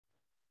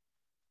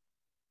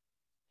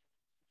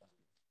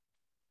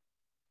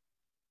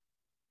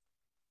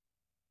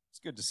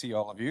good to see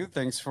all of you.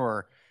 Thanks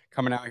for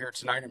coming out here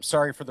tonight. I'm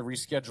sorry for the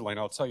rescheduling.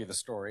 I'll tell you the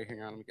story. Hang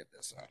on, let me get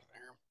this out of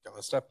there. Got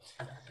this stuff.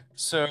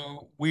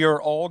 So we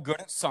are all good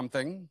at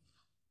something.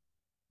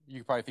 You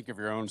can probably think of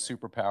your own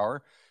superpower.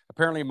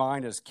 Apparently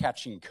mine is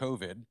catching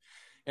COVID.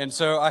 And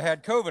so I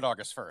had COVID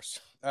August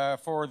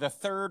 1st for the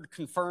third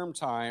confirmed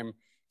time,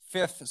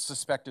 fifth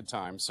suspected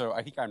time. So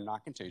I think I'm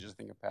not contagious. I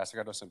think I've passed. I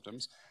got no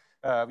symptoms.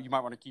 You might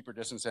want to keep your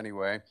distance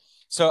anyway.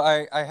 So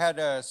I had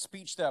a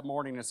speech that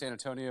morning in San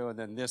Antonio and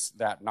then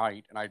that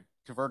night. And I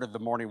converted the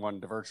morning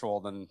one to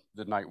virtual. Then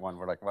the night one,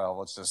 we're like, well,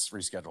 let's just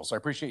reschedule. So I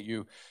appreciate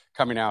you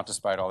coming out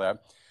despite all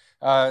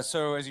that.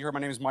 So as you heard, my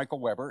name is Michael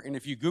Weber. And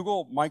if you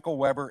Google Michael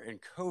Weber and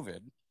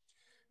COVID,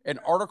 an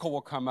article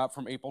will come up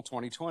from April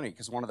 2020,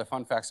 because one of the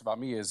fun facts about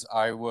me is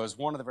I was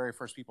one of the very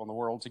first people in the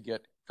world to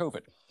get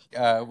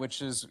COVID,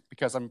 which is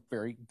because I'm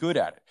very good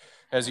at it,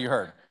 as you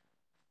heard.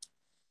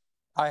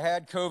 I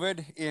had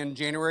COVID in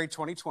January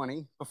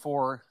 2020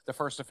 before the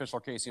first official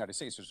case in the United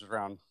States, which was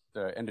around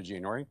the end of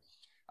January.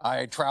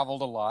 I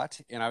traveled a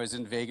lot, and I was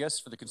in Vegas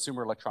for the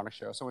Consumer Electronics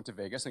Show. So I went to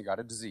Vegas and got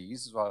a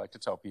disease, is what I like to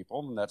tell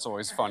people, and that's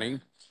always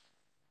funny.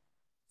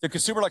 The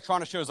Consumer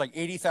Electronics Show is like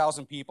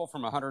 80,000 people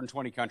from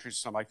 120 countries or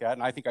something like that,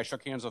 and I think I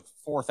shook hands with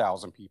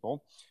 4,000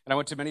 people. And I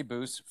went to many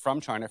booths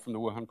from China, from the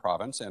Wuhan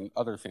province, and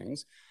other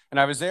things. And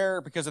I was there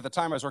because at the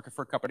time I was working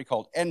for a company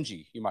called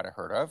ENGIE, you might have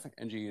heard of.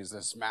 ENGIE is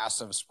this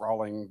massive,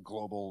 sprawling,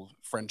 global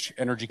French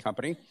energy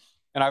company.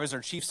 And I was their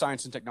Chief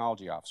Science and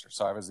Technology Officer.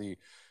 So I was the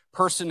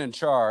person in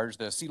charge,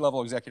 the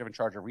C-level executive in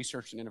charge of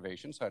research and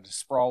innovation. So I had a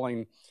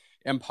sprawling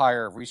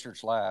empire of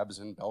research labs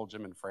in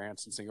Belgium and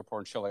France and Singapore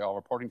and Chile all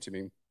reporting to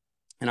me.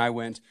 And I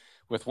went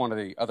with one of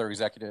the other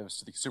executives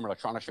to the Consumer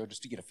Electronics Show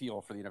just to get a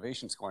feel for the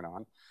innovations going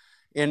on.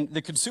 And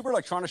the Consumer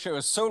Electronics Show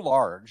is so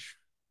large,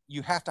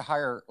 you have to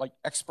hire like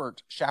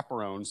expert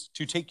chaperones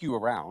to take you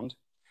around,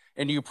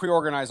 and you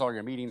pre-organize all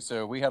your meetings.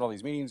 So we had all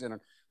these meetings, and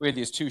we had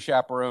these two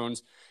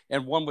chaperones,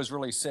 and one was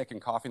really sick and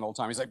coughing the whole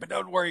time. He's like, but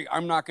don't worry,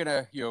 I'm not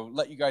gonna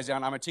let you guys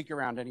down. I'm gonna take you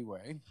around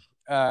anyway.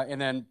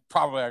 And then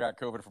probably I got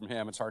COVID from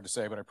him. It's hard to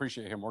say, but I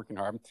appreciate him working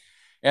hard.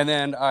 And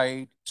then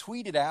I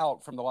tweeted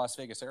out from the Las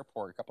Vegas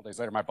airport a couple days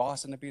later. My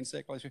boss ended up being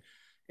sick.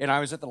 And I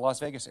was at the Las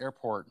Vegas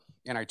airport,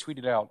 and I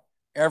tweeted out,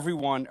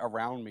 everyone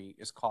around me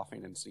is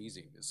coughing and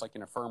sneezing. It's like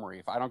an infirmary.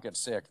 If I don't get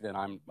sick, then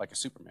I'm like a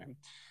Superman.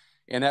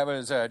 And that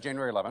was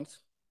January 11th.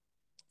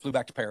 Flew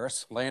back to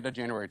Paris, landed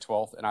January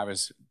 12th, and I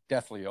was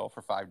deathly ill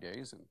for 5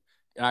 days.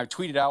 And I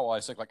tweeted out while I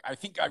was sick, like, I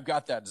think I've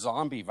got that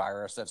zombie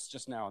virus that's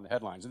just now in the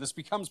headlines. And this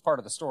becomes part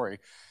of the story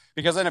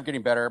because I ended up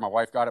getting better. My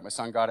wife got it, my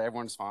son got it,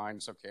 everyone's fine,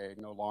 it's okay.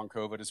 No long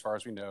COVID as far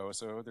as we know,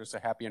 so there's a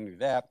happy ending to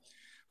that.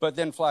 But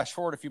then flash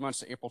forward a few months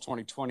to April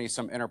 2020,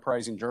 some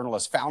enterprising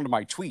journalist found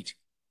my tweet.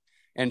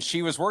 And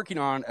she was working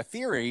on a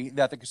theory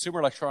that the Consumer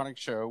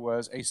Electronics Show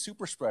was a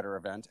super spreader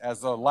event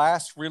as the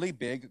last really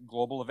big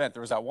global event.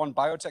 There was that one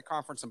biotech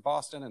conference in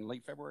Boston in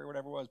late February,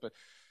 whatever it was, but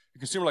the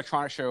Consumer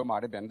Electronics Show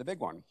might have been the big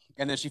one.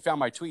 And then she found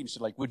my tweet and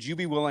she's like, would you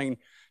be willing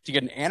to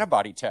get an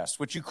antibody test,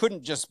 which you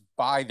couldn't just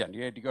buy then.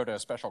 You had to go to a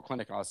special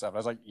clinic and all that stuff. I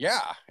was like,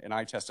 yeah. And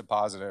I tested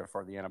positive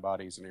for the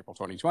antibodies in April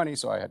 2020,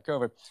 so I had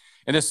COVID.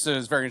 And this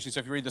is very interesting. So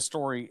if you read the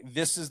story,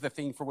 this is the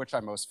thing for which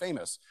I'm most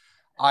famous.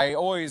 I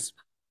always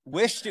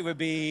wished it would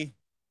be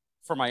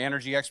for my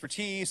energy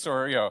expertise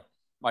or,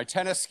 my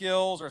tennis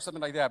skills or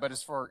something like that, but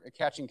it's for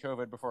catching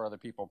COVID before other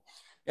people.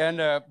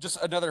 And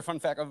just another fun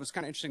fact, it was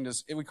kind of interesting,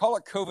 is we call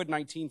it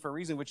COVID-19 for a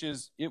reason, which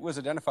is it was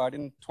identified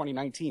in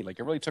 2019. Like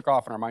it really took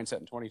off in our mindset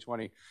in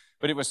 2020,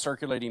 but it was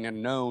circulating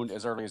and known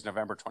as early as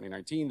November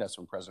 2019. That's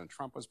when President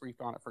Trump was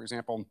briefed on it, for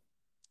example.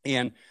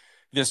 And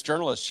this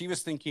journalist, she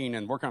was thinking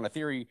and working on a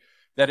theory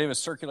that it was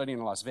circulating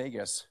in Las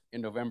Vegas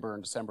in November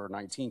and December of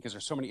 19, because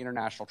there's so many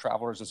international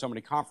travelers and so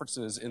many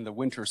conferences in the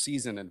winter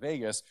season in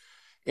Vegas.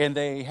 And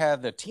they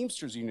had the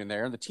Teamsters Union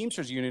there. And the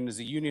Teamsters Union is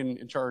the union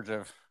in charge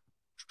of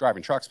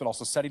driving trucks, but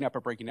also setting up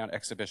and breaking down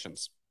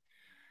exhibitions.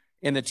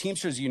 And the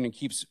Teamsters Union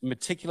keeps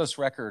meticulous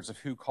records of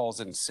who calls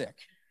in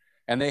sick.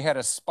 And they had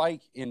a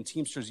spike in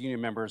Teamsters Union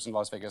members in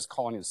Las Vegas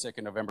calling in sick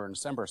in November and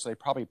December. So they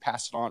probably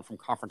passed it on from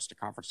conference to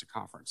conference to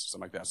conference,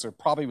 something like that. So it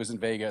probably was in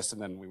Vegas,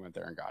 and then we went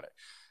there and got it.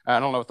 I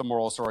don't know what the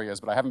moral story is,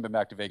 but I haven't been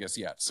back to Vegas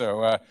yet.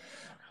 So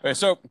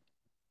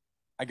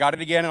I got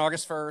it again on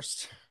August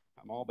 1st.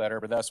 I'm all better,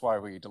 but that's why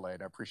we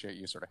delayed. I appreciate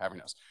you sort of having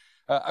us.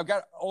 I've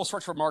got all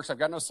sorts of remarks. I've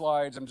got no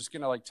slides. I'm just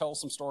going to tell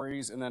some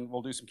stories, and then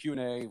we'll do some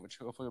Q&A, which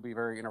hopefully will be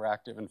very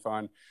interactive and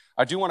fun.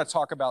 I do want to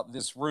talk about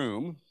this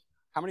room.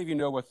 How many of you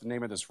know what the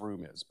name of this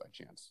room is, by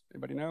chance?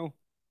 Anybody know?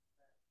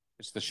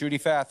 It's the Shooty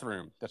Fath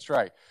room. That's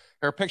right.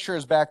 Her picture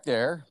is back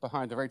there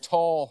behind the very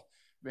tall,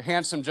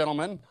 handsome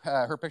gentleman.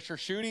 Her picture,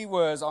 Shooty,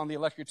 was on the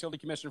Electric Utility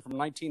Commission from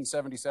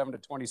 1977 to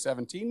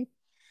 2017.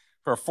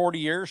 For 40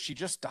 years. She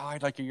just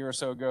died like a year or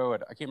so ago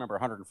at, I can't remember,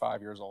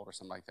 105 years old or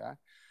something like that.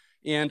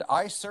 And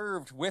I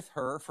served with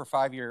her for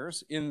 5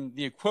 years in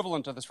the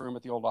equivalent of this room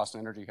at the old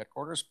Austin Energy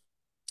headquarters.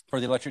 for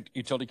the Electric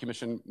Utility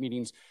Commission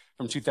meetings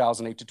from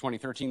 2008 to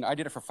 2013. I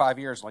did it for 5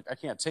 years. Like, I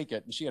can't take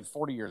it. And she had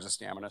 40 years of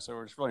stamina, so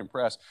I was really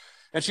impressed.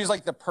 And she's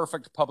like the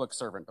perfect public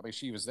servant. I mean,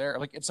 she was there.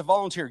 Like, it's a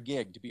volunteer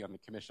gig to be on the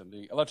commission.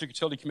 The Electric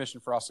Utility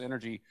Commission for Austin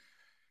Energy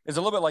is a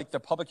little bit like the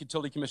Public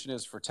Utility Commission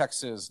is for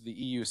Texas, the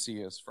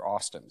EUC is for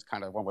Austin. It's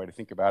kind of one way to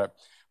think about it.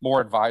 More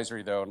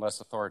advisory, though, and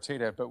less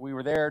authoritative. But we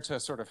were there to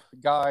sort of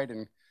guide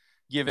and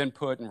give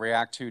input and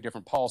react to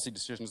different policy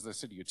decisions the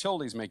city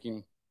utility is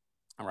making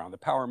around the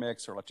power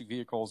mix or electric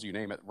vehicles, you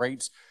name it,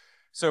 rates.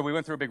 So we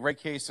went through a big rate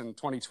case in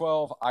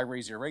 2012. I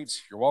raise your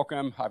rates, you're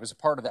welcome. I was a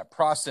part of that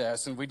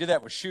process, and we did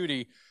that with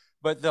Shooty.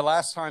 But the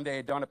last time they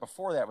had done it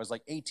before that was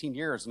like 18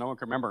 years. No one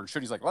can remember. And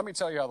Shooty's like, let me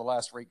tell you how the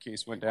last rate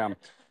case went down.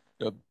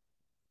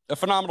 A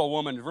phenomenal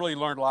woman. Really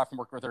learned a lot from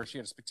working with her. She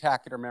had a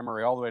spectacular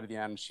memory all the way to the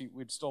end.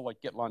 We'd still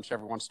like get lunch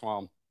every once in a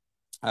while,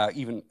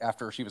 even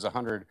after she was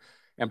 100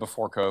 and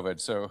before COVID.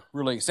 So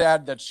really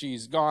sad that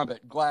she's gone,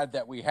 but glad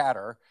that we had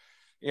her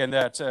and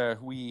that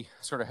we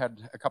sort of had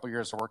a couple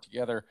years to work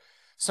together.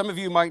 Some of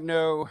you might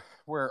know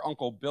where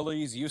Uncle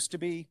Billy's used to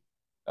be.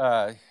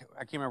 I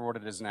can't remember what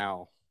it is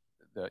now.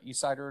 The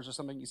Eastsiders or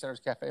something,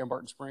 Eastsiders Cafe in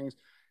Barton Springs.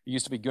 It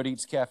used to be Good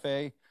Eats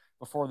Cafe.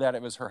 Before that,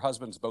 it was her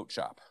husband's boat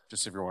shop,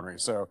 just if you're wondering.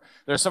 So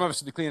there's some of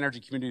us in the clean energy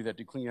community that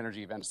do clean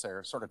energy events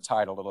there, sort of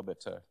tied a little bit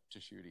to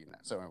Shooty and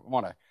that. So I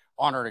want to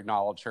honor and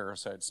acknowledge her.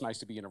 So it's nice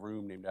to be in a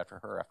room named after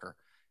her after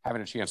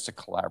having a chance to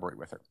collaborate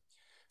with her.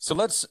 So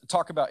let's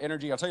talk about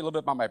energy. I'll tell you a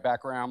little bit about my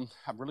background.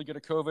 I'm really good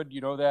at COVID.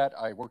 You know that.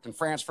 I worked in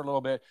France for a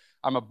little bit.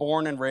 I'm a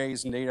born and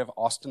raised native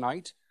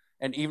Austinite.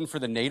 And even for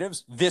the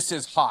natives, this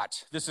is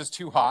hot. This is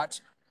too hot.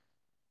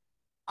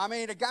 I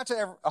mean, it got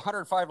to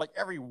 105 like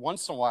every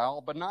once in a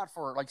while, but not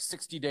for like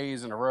 60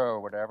 days in a row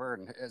or whatever.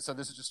 And so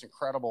this is just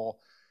incredible.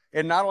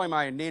 And not only am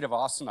I a native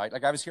Austinite,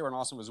 like I was here when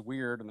Austin was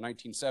weird in the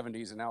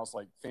 1970s, and now it's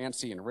like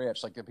fancy and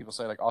rich. Like people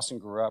say, like Austin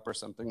grew up or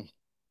something.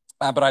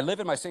 But I live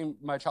in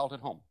my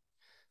childhood home.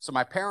 So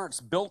my parents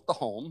built the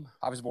home.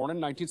 I was born in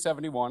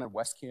 1971 at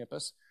West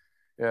Campus,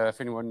 if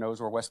anyone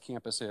knows where West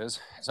Campus is.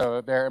 So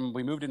there,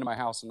 we moved into my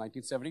house in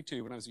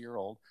 1972 when I was a year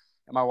old.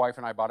 And my wife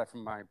and I bought it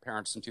from my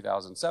parents in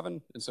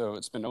 2007. And so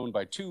it's been owned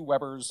by two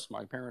Webbers,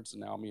 my parents,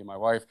 and now me and my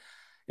wife.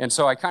 And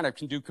so I kind of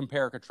can do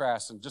compare and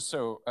contrast. And just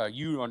so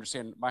you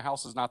understand, my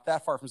house is not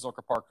that far from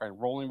Zilker Park, kind of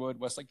Rollingwood,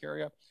 Westlake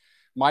area.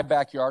 My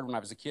backyard when I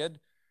was a kid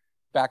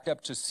backed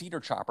up to cedar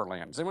chopper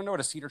land. Does anyone know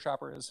what a cedar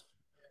chopper is?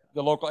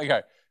 The local,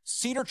 okay.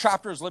 Cedar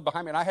choppers lived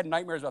behind me, and I had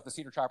nightmares about the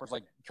cedar choppers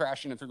like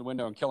crashing in through the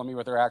window and killing me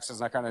with their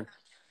axes and that kind of.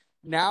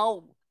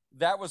 Now,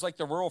 that was like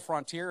the rural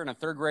frontier. And in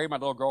third grade, my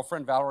little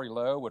girlfriend, Valerie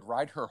Lowe, would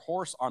ride her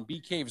horse on Bee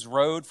Caves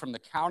Road from the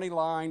county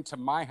line to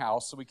my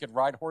house so we could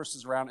ride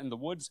horses around in the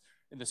woods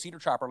in the cedar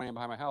chopper land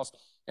behind my house.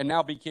 And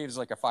now Bee Caves is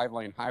like a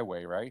 5-lane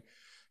highway, right?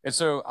 And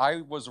so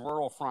I was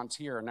rural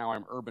frontier, and now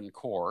I'm urban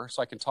core.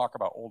 So I can talk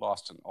about old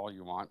Austin all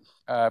you want.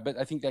 But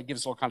I think that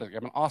gives a little context.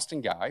 I'm an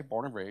Austin guy,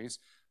 born and raised.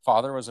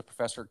 Father was a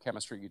professor of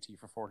chemistry at UT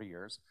for 40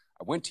 years.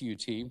 I went to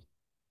UT.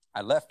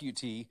 I left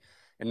UT in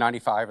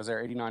 95. I was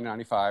there 89,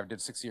 95,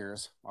 did 6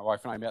 years. My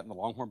wife and I met in the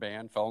Longhorn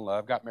Band, fell in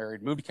love, got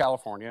married, moved to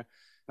California.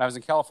 And I was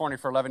in California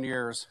for 11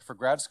 years for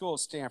grad school at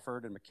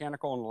Stanford in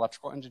mechanical and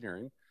electrical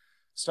engineering,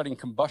 studying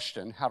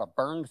combustion, how to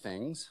burn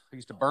things. I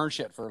used to burn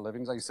shit for a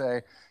living, as I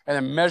say, and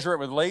then measure it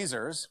with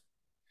lasers.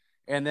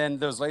 And then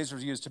those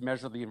lasers used to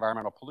measure the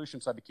environmental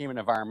pollution. So I became an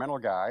environmental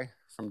guy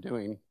from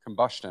doing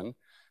combustion.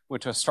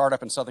 Went to a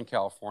startup in Southern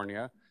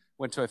California,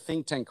 went to a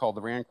think tank called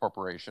the RAND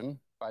Corporation.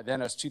 By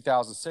then, it's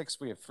 2006.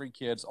 We have 3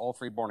 kids, all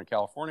 3 born in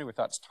California. We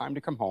thought it's time to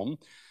come home.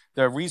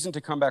 The reason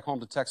to come back home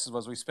to Texas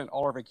was we spent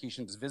all our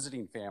vacations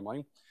visiting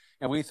family,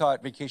 and we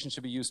thought vacation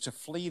should be used to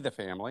flee the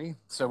family.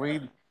 So we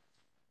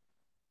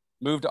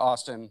moved to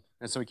Austin,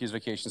 and so we could use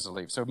vacations to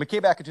leave. So we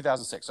came back in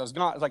 2006. So I was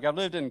gone, like I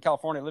lived in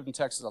California, I lived in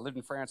Texas, I lived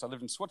in France, I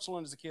lived in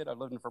Switzerland as a kid, I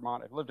lived in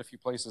Vermont, I've lived a few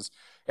places,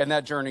 and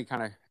that journey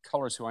kind of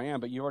colors who I am.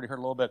 But you already heard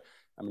a little bit.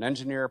 I'm an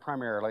engineer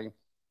primarily.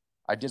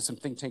 I did some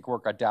think tank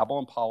work. I dabble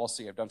in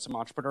policy. I've done some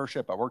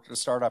entrepreneurship. I worked at a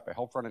startup. I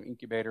helped run an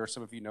incubator.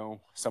 Some of you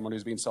know someone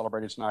who's being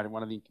celebrated tonight in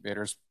one of the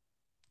incubators.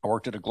 I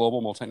worked at a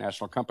global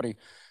multinational company.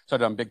 So I've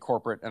done big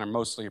corporate, and I'm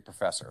mostly a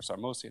professor. So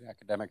I'm mostly an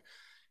academic.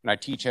 And I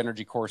teach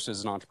energy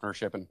courses and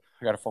entrepreneurship. And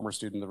I got a former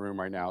student in the room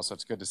right now, so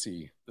it's good to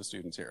see the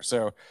students here.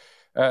 So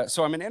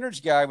I'm an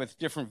energy guy with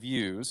different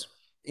views.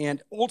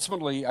 And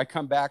ultimately, I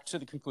come back to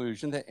the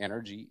conclusion that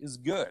energy is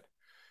good.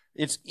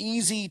 It's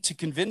easy to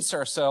convince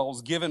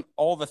ourselves, given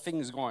all the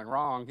things going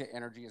wrong, that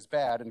energy is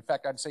bad. In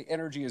fact, I'd say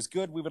energy is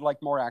good. We would like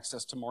more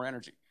access to more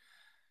energy.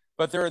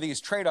 But there are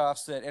these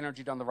trade-offs that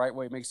energy done the right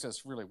way makes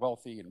us really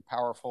wealthy and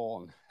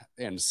powerful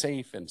and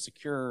safe and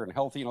secure and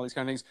healthy and all these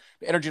kind of things.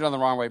 But energy done the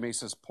wrong way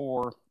makes us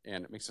poor,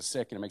 and it makes us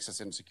sick, and it makes us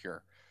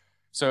insecure.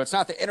 So it's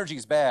not that energy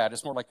is bad.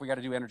 It's more like we got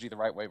to do energy the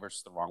right way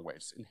versus the wrong way.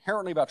 It's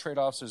inherently about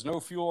trade-offs. There's no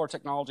fuel or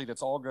technology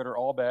that's all good or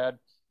all bad.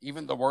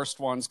 Even the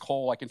worst ones,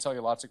 coal, I can tell you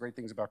lots of great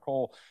things about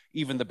coal.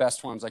 Even the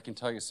best ones, I can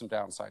tell you some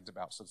downsides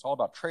about. So it's all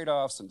about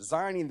trade-offs and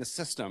designing the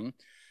system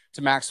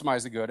to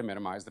maximize the good and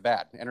minimize the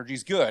bad. Energy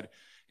is good.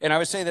 And I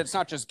would say that it's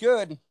not just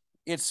good,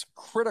 it's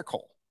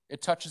critical.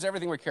 It touches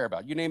everything we care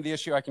about. You name the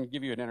issue, I can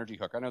give you an energy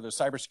hook. I know there's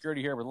cybersecurity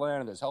here with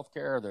land, there's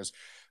healthcare, there's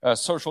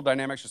social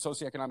dynamics or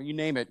socioeconomic, you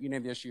name it, you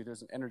name the issue,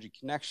 there's an energy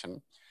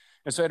connection.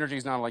 And so energy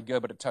is not only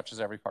good, but it touches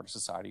every part of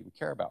society we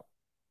care about.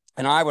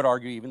 And I would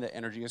argue even that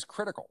energy is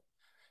critical.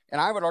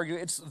 And I would argue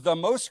it's the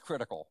most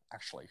critical,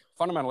 actually.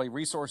 Fundamentally,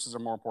 resources are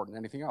more important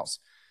than anything else.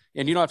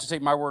 And you don't have to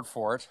take my word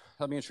for it.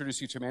 Let me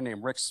introduce you to a man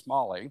named Rick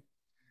Smalley.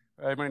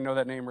 Anybody know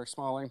that name, Rick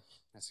Smalley?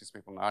 I see some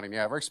people nodding.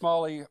 Yeah, Rick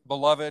Smalley,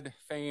 beloved,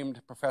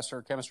 famed professor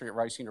of chemistry at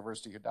Rice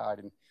University, who died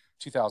in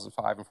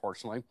 2005,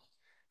 unfortunately,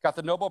 got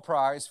the Nobel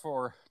Prize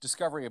for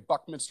discovery of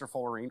Buckminster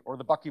fullerene, or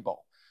the buckyball,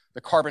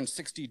 the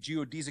carbon-60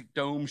 geodesic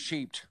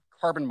dome-shaped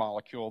carbon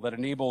molecule that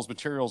enables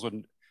materials with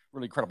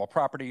really incredible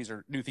properties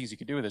or new things you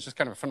could do with it. It's just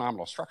kind of a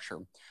phenomenal structure.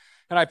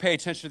 And I pay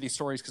attention to these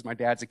stories because my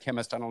dad's a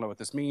chemist. I don't know what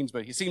this means,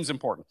 but he seems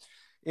important.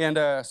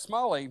 And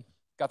Smalley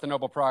got the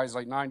Nobel Prize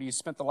in the late 90s,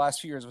 spent the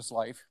last few years of his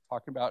life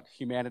talking about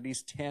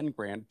humanity's 10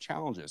 grand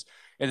challenges.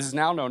 It is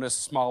now known as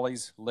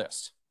Smalley's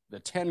List, the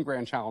 10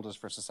 grand challenges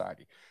for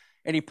society.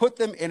 And he put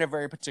them in a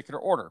very particular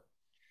order: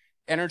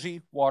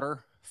 energy,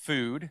 water,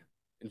 food,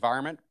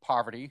 environment,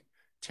 poverty,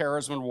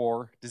 terrorism and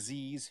war,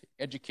 disease,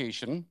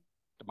 education,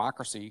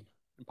 democracy,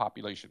 and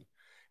population.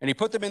 And he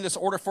put them in this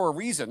order for a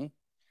reason,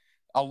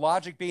 a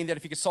logic being that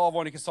if you could solve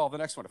one, you could solve the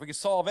next one. If we could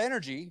solve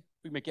energy,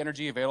 we make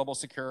energy available,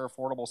 secure,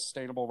 affordable,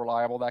 sustainable,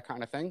 reliable, that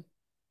kind of thing,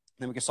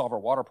 then we can solve our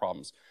water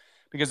problems.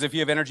 Because if you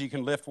have energy, you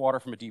can lift water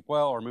from a deep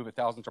well or move it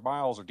thousands of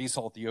miles or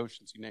desalt the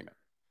oceans, you name it.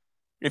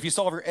 If you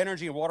solve your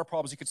energy and water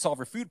problems, you could solve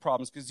your food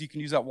problems because you can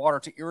use that water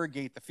to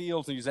irrigate the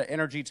fields and use that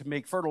energy to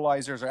make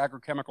fertilizers or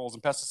agrochemicals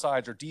and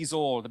pesticides or diesel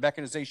or the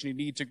mechanization you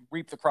need to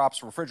reap the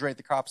crops, refrigerate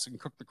the crops, and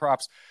cook the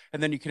crops,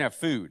 and then you can have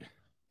food.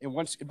 And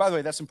by the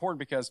way, that's important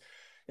because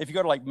if you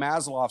go to like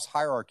Maslow's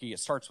hierarchy, it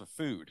starts with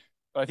food.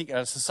 But I think at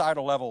a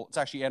societal level, it's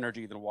actually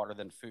energy, then water,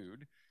 then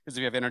food. Because if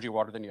you have energy,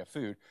 water, then you have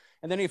food.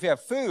 And then if you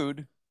have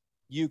food,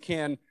 you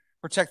can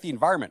protect the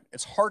environment.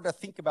 It's hard to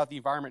think about the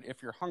environment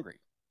if you're hungry.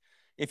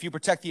 If you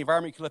protect the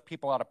environment, you can lift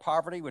people out of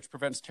poverty, which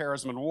prevents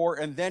terrorism and war.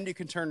 And then you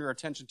can turn your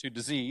attention to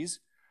disease.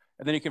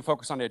 And then you can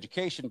focus on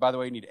education. By the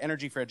way, you need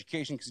energy for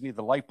education because you need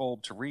the light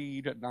bulb to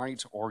read at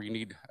night, or you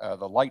need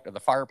the light of the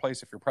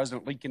fireplace if you're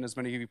President Lincoln, as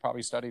many of you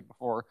probably studied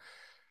before.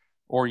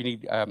 Or you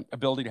need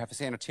ability to have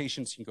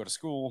sanitation so you can go to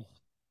school,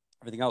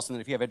 everything else. And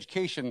then if you have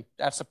education,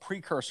 that's a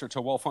precursor to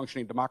a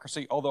well-functioning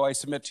democracy, although I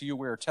submit to you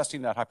we're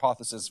testing that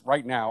hypothesis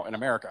right now in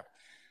America.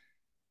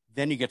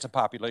 Then you get to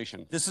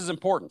population. This is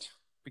important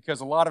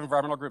because a lot of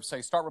environmental groups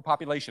say start with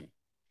population.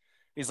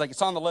 It's like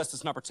it's on the list,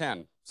 it's number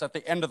 10. It's at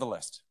the end of the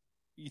list.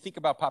 You think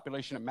about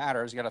population, it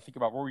matters. You got to think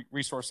about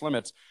resource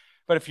limits.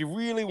 But if you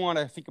really want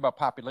to think about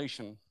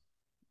population,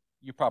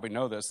 you probably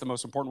know this, the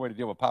most important way to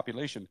deal with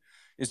population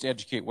is to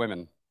educate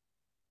women,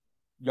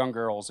 young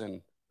girls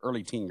and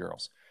early teen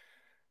girls.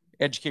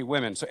 Educate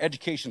women. So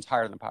education's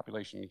higher than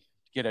population. To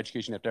get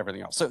education after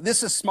everything else. So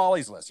this is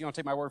Smalley's List. You don't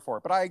take my word for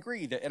it. But I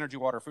agree that energy,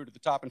 water, food at the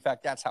top. In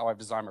fact, that's how I've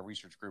designed my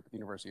research group at the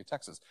University of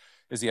Texas,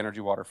 is the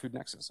energy, water, food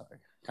nexus. I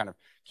kind of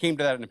came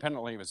to that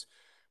independently. Was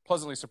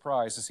pleasantly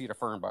surprised to see it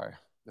affirmed by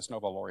this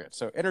Nobel laureate.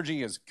 So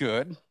energy is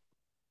good.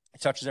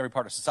 It touches every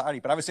part of society.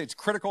 But I would say it's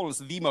critical and it's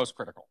the most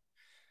critical.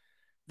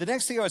 The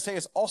next thing I would say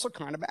is also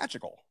kind of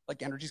magical.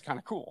 Like energy is kind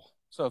of cool.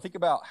 So think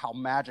about how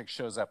magic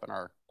shows up in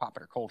our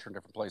popular culture in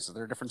different places.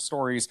 There are different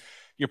stories.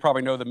 You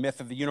probably know the myth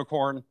of the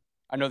unicorn.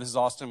 I know this is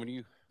Austin. When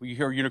you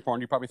hear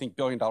unicorn, you probably think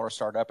billion-dollar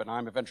startup, and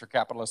I'm a venture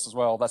capitalist as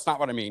well. That's not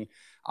what I mean.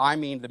 I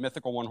mean the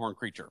mythical one-horned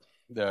creature.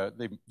 The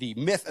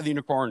myth of the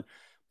unicorn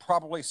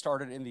probably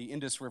started in the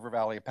Indus River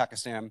Valley of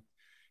Pakistan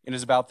and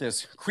is about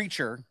this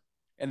creature.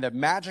 And the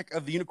magic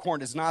of the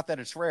unicorn is not that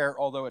it's rare,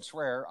 although it's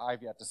rare.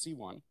 I've yet to see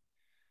one.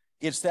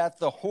 It's that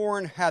the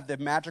horn had the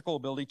magical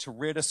ability to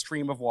rid a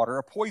stream of water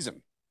of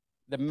poison.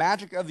 The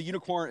magic of the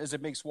unicorn is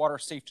it makes water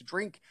safe to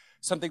drink,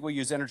 something we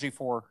use energy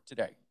for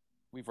today.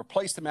 We've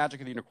replaced the magic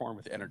of the unicorn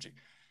with energy.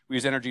 We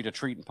use energy to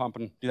treat and pump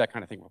and do that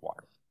kind of thing with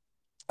water.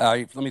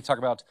 Let me talk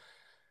about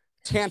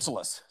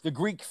Tantalus, the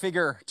Greek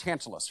figure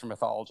Tantalus from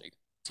mythology.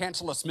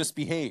 Tantalus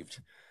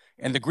misbehaved,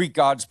 and the Greek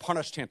gods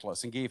punished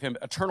Tantalus and gave him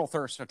eternal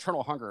thirst and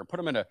eternal hunger and put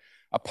him in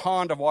a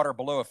pond of water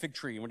below a fig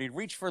tree. And when he'd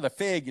reach for the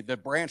fig, the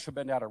branch would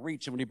bend out of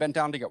reach. And when he bent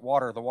down to get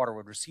water, the water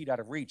would recede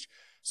out of reach.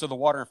 So the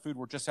water and food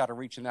were just out of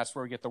reach, and that's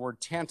where we get the word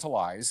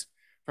tantalize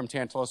from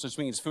Tantalus, which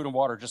means food and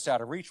water just out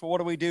of reach. Well, what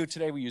do we do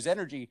today? We use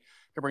energy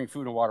to bring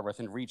food and water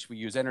within reach. We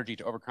use energy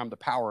to overcome the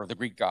power of the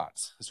Greek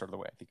gods. That's sort of the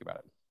way I think about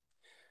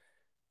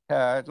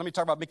it. Let me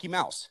talk about Mickey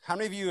Mouse. How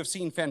many of you have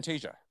seen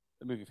Fantasia,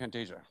 the movie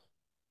Fantasia?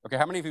 Okay,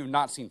 how many of you have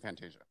not seen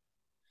Fantasia?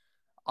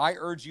 I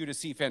urge you to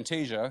see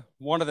Fantasia,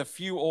 one of the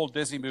few old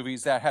Disney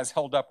movies that has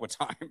held up with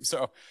time.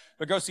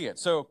 But go see it.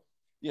 So,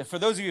 yeah, for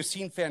those of you who've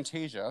seen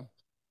Fantasia,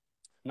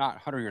 not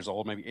 100 years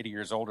old, maybe 80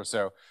 years old or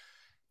so,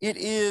 it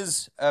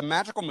is a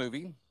magical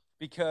movie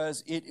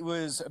because it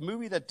was a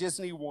movie that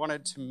Disney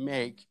wanted to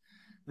make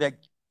that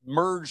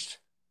merged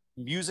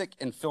music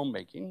and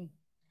filmmaking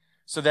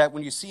so that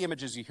when you see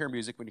images, you hear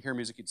music. When you hear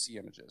music, you'd see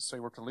images. So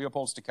he worked with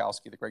Leopold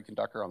Stokowski, the great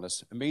conductor, on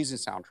this amazing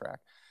soundtrack.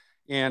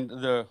 And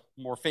the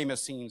more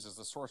famous scenes is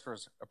the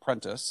Sorcerer's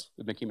Apprentice,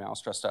 the Mickey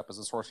Mouse dressed up as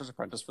the Sorcerer's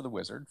Apprentice for the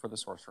wizard, for the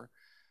sorcerer.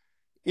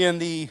 And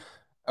the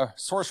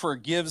sorcerer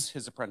gives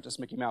his apprentice,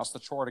 Mickey Mouse, the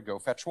chore to go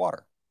fetch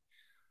water.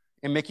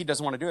 And Mickey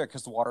doesn't want to do it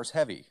because the water's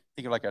heavy.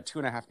 Think of like a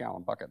 2.5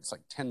 gallon bucket. It's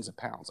like tens of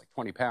pounds, like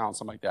 20 pounds,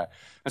 something like that.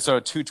 And so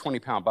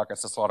 20-pound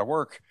buckets, that's a lot of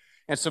work.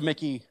 And so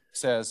Mickey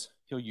says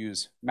he'll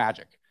use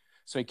magic.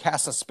 So he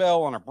casts a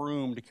spell on a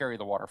broom to carry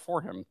the water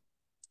for him.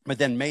 But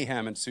then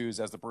mayhem ensues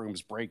as the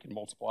brooms break and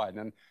multiply, and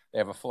then they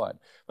have a flood.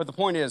 But the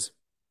point is,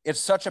 it's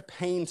such a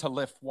pain to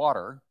lift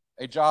water,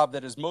 a job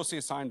that is mostly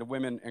assigned to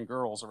women and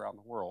girls around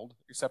the world,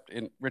 except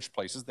in rich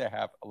places, they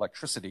have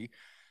electricity.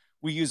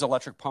 We use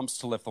electric pumps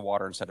to lift the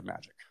water instead of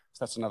magic.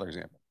 So that's another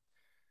example.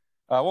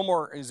 One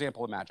more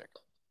example of magic.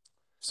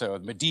 So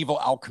medieval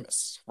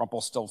alchemists,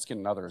 Rumpelstiltskin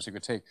and others, who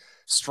could take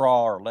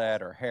straw or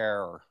lead or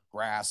hair or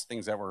grass,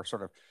 things that were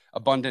sort of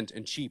abundant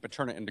and cheap, and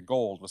turn it into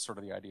gold was sort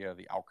of the idea of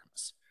the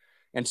alchemists.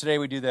 And today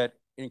we do that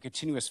in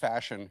continuous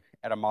fashion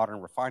at a modern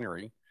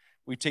refinery.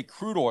 We take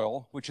crude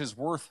oil, which is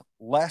worth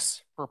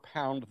less per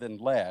pound than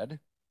lead,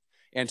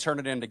 and turn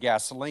it into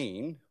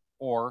gasoline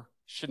or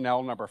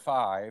Chanel No.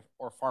 5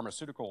 or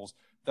pharmaceuticals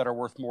that are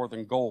worth more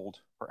than gold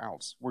per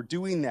ounce. We're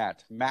doing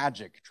that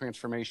magic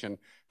transformation,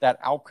 that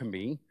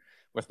alchemy,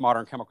 with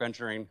modern chemical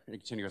engineering in a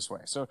continuous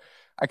way. So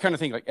I kind of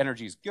think like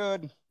energy is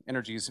good,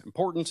 energy is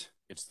important,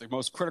 it's the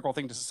most critical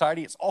thing to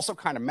society. It's also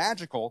kind of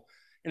magical.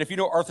 And if you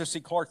know Arthur C.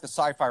 Clarke, the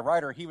sci-fi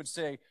writer, he would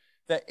say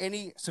that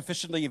any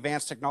sufficiently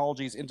advanced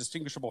technology is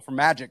indistinguishable from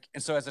magic.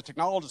 And so as a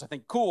technologist, I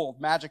think, cool,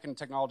 magic and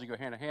technology go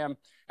hand in hand.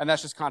 And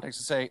that's just context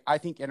to say, I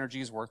think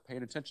energy is worth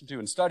paying attention to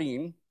and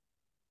studying.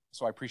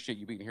 So I appreciate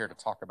you being here to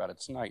talk about it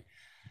tonight.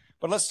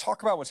 But let's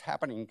talk about what's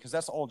happening, because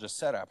that's all just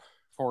set up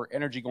for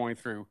energy going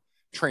through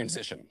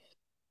transition.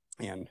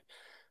 And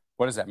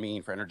what does that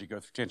mean for energy go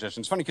through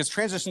transition? It's funny because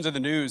transitions in the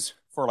news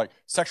for like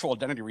sexual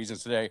identity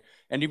reasons today,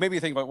 and you maybe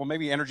think about, well,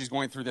 maybe energy is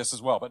going through this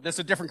as well, but this is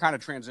a different kind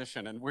of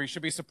transition, and we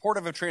should be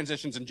supportive of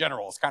transitions in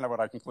general is kind of what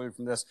I conclude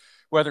from this,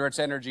 whether it's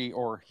energy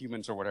or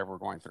humans or whatever we're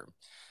going through.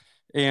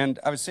 And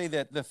I would say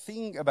that the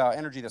thing about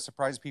energy that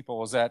surprised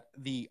people is that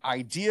the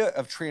idea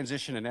of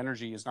transition in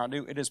energy is not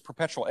new. It is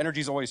perpetual.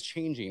 Energy is always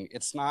changing.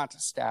 It's not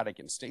static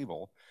and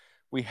stable.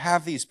 We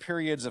have these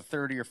periods of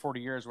 30 or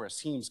 40 years where it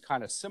seems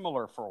kind of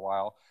similar for a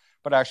while,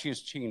 but actually has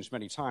changed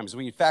many times.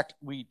 In fact,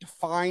 we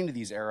defined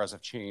these eras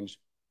of change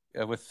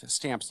with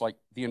stamps like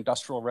the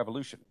Industrial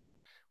Revolution,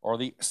 or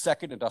the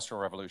Second Industrial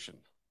Revolution,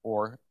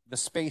 or the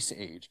Space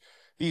Age.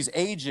 These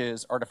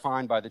ages are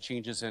defined by the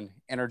changes in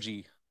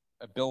energy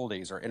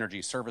abilities or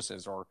energy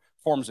services or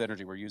forms of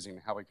energy we're using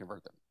and how we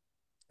convert them.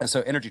 And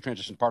so energy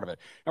transition is part of it.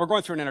 And we're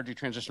going through an energy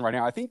transition right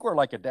now. I think we're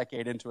like a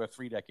decade into a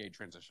 3-decade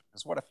transition.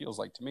 That's what it feels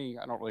like to me.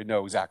 I don't really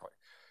know exactly.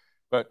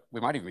 But we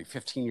might even be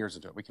 15 years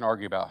into it. We can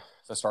argue about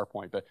the start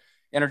point, but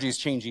energy is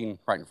changing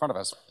right in front of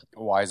us.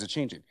 Why is it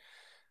changing?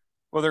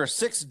 Well, there are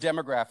 6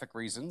 demographic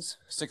reasons,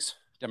 6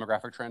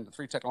 demographic trends,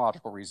 3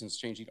 technological reasons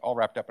changing, all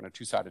wrapped up in a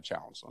 2-sided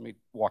challenge. Let me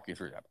walk you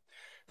through that.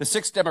 The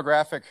 6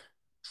 demographic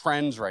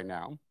trends right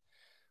now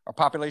are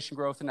population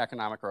growth and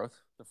economic growth,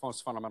 the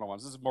most fundamental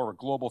ones. This is more of a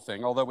global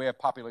thing, although we have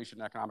population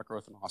and economic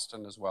growth in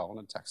Austin as well and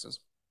in Texas.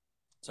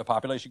 So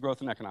population growth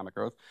and economic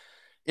growth,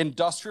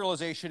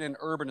 industrialization and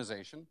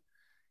urbanization,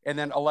 and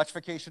then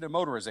electrification and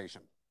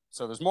motorization.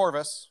 So there's more of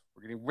us,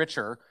 we're getting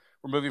richer,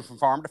 we're moving from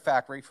farm to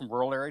factory, from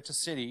rural area to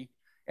city,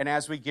 and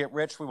as we get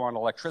rich, we want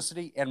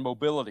electricity and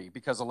mobility,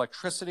 because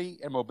electricity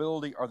and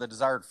mobility are the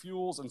desired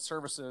fuels and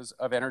services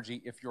of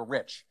energy if you're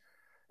rich.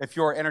 If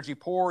you're energy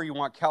poor, you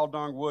want cow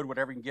dung, wood,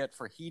 whatever you can get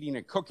for heating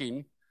and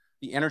cooking.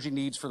 The energy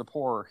needs for the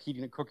poor are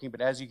heating and cooking,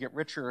 but as you get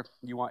richer,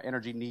 you want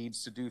energy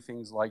needs to do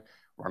things like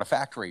run a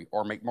factory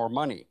or make more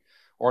money,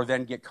 or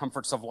then get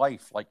comforts of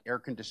life like air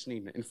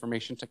conditioning,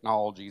 information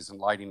technologies, and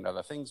lighting and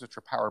other things, which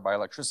are powered by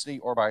electricity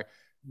or by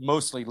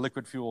mostly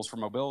liquid fuels for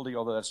mobility,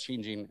 although that's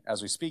changing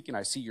as we speak. And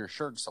I see your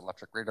shirts,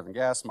 electric greater than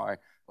gas. My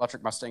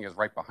electric Mustang is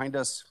right behind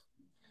us.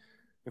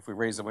 If we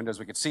raise the windows,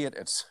 we could see it.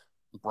 It's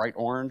bright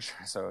orange,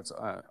 so it's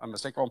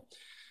unmistakable.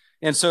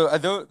 And so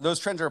those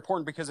trends are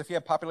important, because if you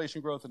have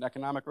population growth and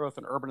economic growth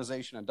and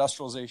urbanization,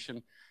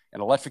 industrialization,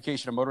 and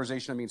electrification and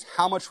motorization, it means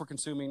how much we're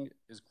consuming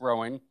is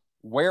growing,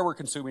 where we're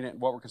consuming it, and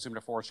what we're consuming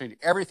it for is changing.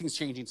 Everything's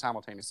changing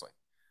simultaneously.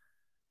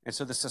 And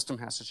so the system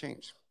has to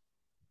change.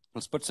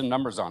 Let's put some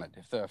numbers on it.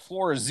 If the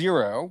floor is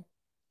zero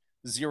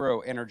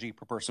energy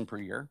per person per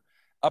year,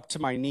 up to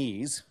my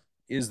knees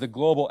is the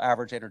global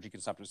average energy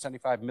consumption,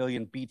 75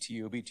 million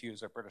BTU. BTU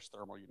is our British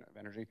thermal unit of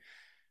energy.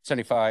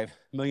 75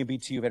 million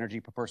BTU of energy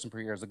per person per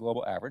year is the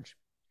global average.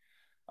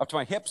 Up to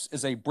my hips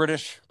is a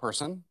British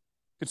person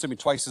consuming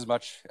twice as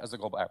much as the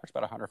global average,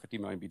 about 150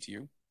 million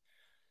BTU.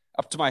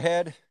 Up to my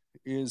head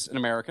is an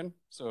American.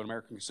 So an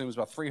American consumes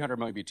about 300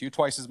 million BTU,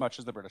 twice as much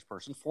as the British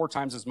person, 4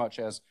 times as much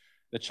as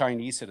the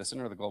Chinese citizen,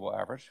 or the global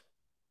average.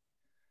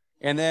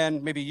 And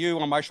then maybe you,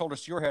 on my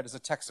shoulders to your head, is a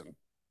Texan,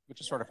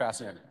 which is sort of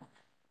fascinating.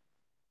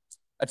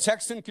 A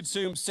Texan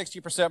consumes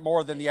 60%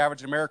 more than the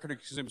average American, who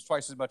consumes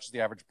twice as much as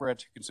the average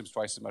Brit, who consumes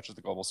twice as much as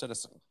the global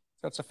citizen.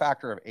 That's a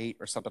factor of 8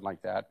 or something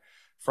like that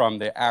from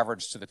the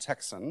average to the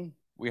Texan.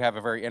 We have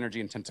a very energy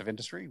intensive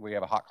industry. We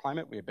have a hot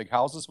climate. We have big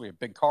houses. We have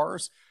big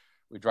cars.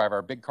 We drive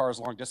our big cars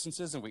long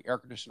distances, and we air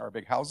condition our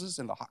big houses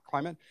in the hot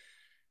climate.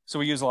 So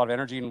we use a lot of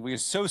energy, and we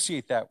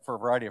associate that for a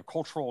variety of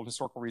cultural and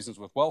historical reasons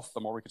with wealth. The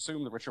more we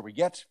consume, the richer we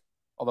get.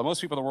 Although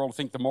most people in the world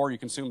think the more you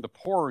consume, the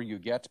poorer you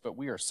get, but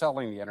we are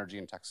selling the energy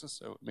in Texas,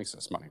 so it makes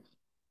us money.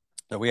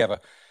 So we have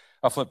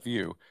a flip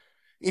view.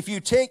 If you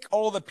take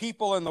all the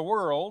people in the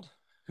world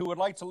who would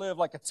like to live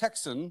like a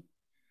Texan,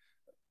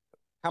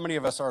 how many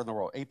of us are in the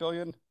world? 8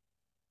 billion?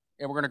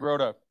 And we're going to grow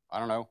to, I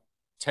don't know,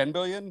 10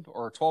 billion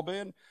or 12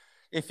 billion.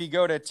 If you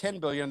go to 10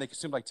 billion and they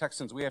consume like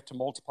Texans, we have to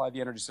multiply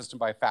the energy system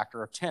by a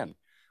factor of 10.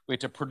 We have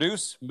to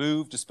produce,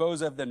 move,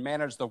 dispose of, then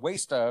manage the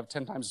waste of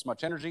 10 times as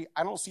much energy.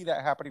 I don't see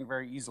that happening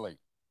very easily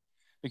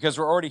because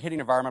we're already hitting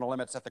environmental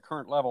limits at the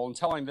current level, and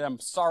telling them,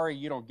 sorry,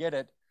 you don't get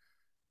it,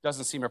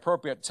 doesn't seem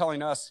appropriate.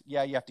 Telling us,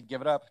 yeah, you have to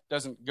give it up,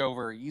 doesn't go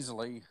very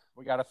easily.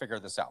 We got to figure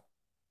this out.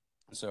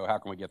 So how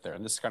can we get there?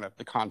 And this is kind of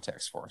the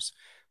context for us,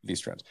 these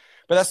trends.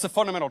 But that's the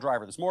fundamental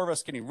driver. There's more of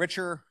us getting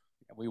richer.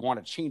 We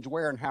want to change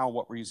where and how,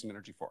 what we're using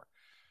energy for.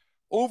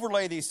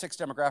 Overlay these 6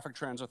 demographic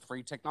trends with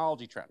 3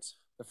 technology trends.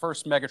 The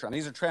first megatrend,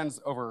 these are trends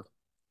over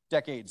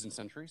decades and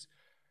centuries.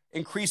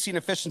 Increasing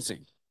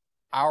efficiency.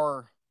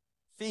 Our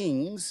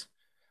things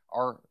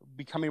are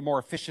becoming more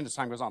efficient as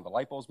time goes on. The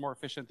light bulb is more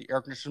efficient, the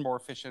air conditioner is more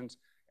efficient,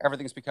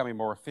 everything's becoming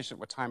more efficient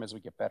with time as we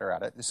get better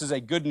at it. This is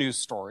a good news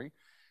story.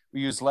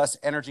 We use less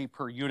energy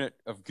per unit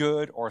of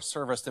good or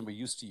service than we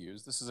used to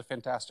use. This is a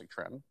fantastic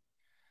trend.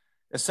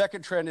 The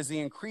second trend is the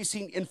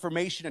increasing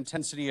information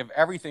intensity of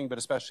everything, but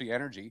especially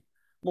energy.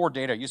 More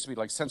data. It used to be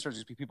like sensors,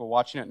 used to be people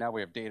watching it. Now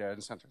we have data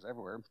and sensors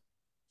everywhere.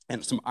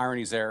 And some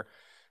ironies there.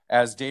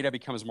 As data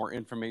becomes more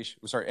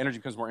energy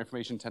becomes more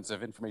information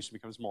intensive, information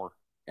becomes more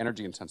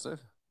energy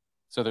intensive.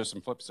 So there's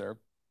some flips there.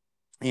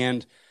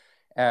 And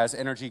as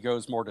energy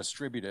goes more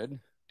distributed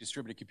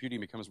computing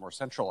becomes more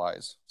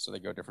centralized. So they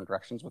go different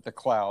directions, with the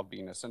cloud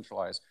being a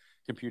centralized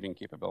computing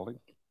capability.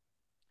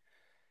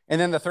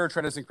 And then the third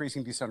trend is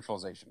increasing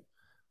decentralization,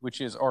 which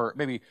is, or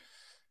maybe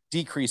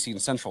decreasing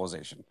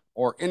centralization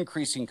or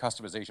increasing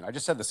customization. I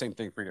just said the same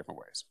thing 3 different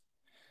ways.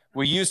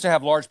 We used to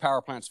have large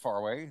power plants far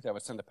away that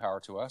would send the power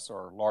to us,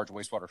 or large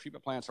wastewater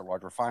treatment plants or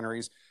large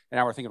refineries. And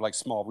now we're thinking of like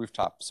small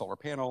rooftop solar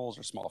panels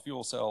or small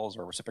fuel cells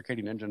or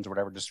reciprocating engines or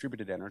whatever,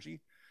 distributed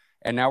energy.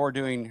 And now we're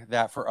doing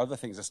that for other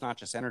things. It's not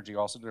just energy,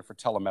 also do it for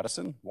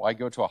telemedicine. Why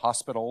go to a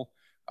hospital?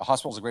 A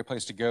hospital is a great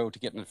place to go to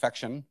get an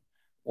infection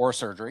or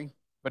surgery,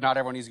 but not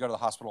everyone needs to go to the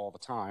hospital all the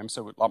time.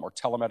 So a lot more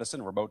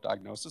telemedicine, remote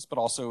diagnosis, but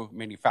also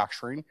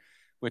manufacturing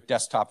with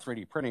desktop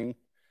 3D printing.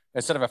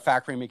 Instead of a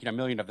factory making 1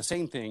 million of the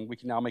same thing, we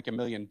can now make 1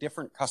 million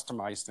different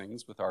customized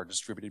things with our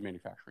distributed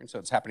manufacturing. So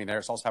it's happening there.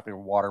 It's also happening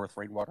with water, with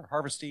rainwater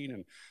harvesting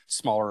and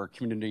smaller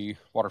community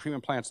water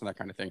treatment plants and that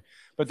kind of thing.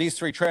 But these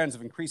 3 trends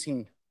of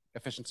increasing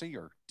efficiency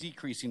or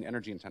decreasing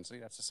energy intensity,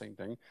 that's the same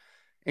thing,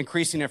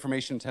 increasing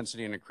information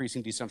intensity and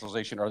increasing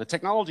decentralization are the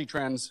technology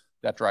trends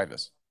that drive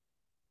this.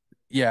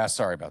 Yeah,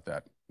 sorry about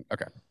that.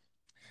 Okay.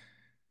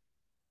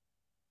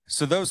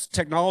 So those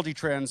technology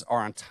trends are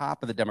on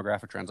top of the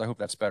demographic trends. I hope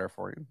that's better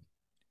for you.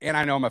 And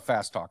I know I'm a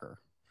fast talker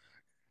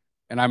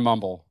and I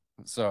mumble,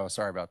 so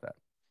sorry about that.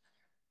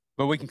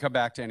 But we can come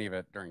back to any of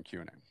it during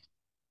Q&A.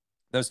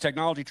 Those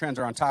technology trends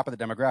are on top of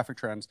the demographic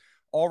trends,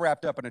 all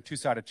wrapped up in a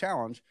 2-sided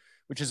challenge,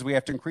 which is we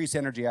have to increase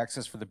energy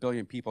access for the 1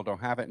 billion people who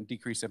don't have it and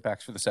decrease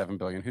impacts for the 7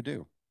 billion who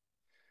do.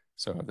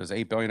 So there's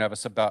 8 billion of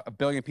us, about 1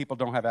 billion people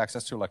don't have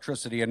access to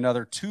electricity.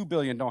 Another 2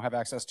 billion don't have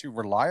access to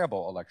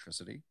reliable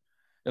electricity,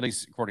 at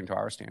least according to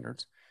our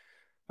standards.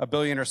 1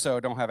 billion or so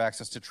don't have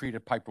access to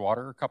treated piped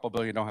water. A couple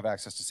billion don't have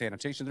access to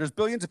sanitation. There's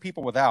billions of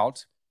people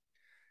without,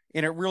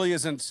 and it really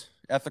isn't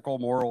ethical,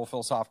 moral,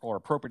 philosophical, or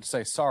appropriate to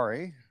say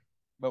sorry,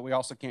 but we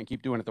also can't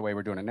keep doing it the way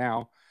we're doing it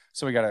now.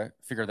 So we got to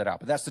figure that out.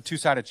 But that's the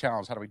 2-sided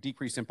challenge. How do we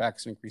decrease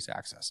impacts and increase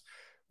access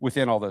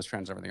within all those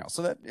trends and everything else?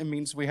 So that it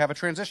means we have a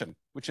transition,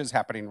 which is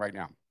happening right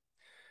now.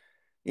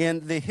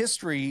 And the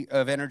history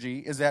of energy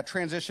is that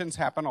transitions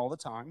happen all the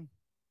time.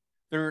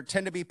 There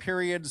tend to be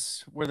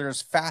periods where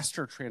there's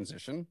faster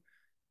transition.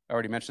 I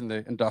already mentioned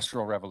the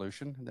Industrial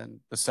Revolution, and then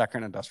the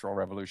Second Industrial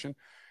Revolution,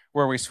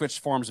 where we switched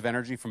forms of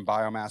energy from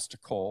biomass to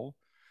coal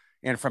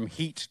and from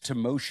heat to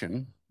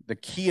motion. The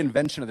key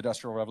invention of the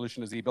Industrial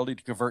Revolution is the ability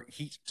to convert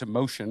heat to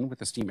motion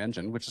with a steam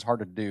engine, which is hard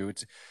to do.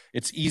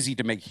 It's easy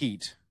to make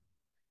heat.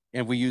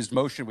 And we used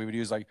motion. We would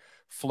use like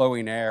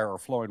flowing air or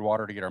flowing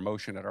water to get our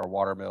motion at our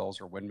water mills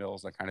or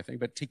windmills, that kind of thing.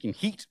 But taking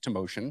heat to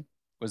motion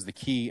was the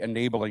key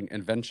enabling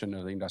invention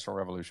of the Industrial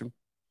Revolution.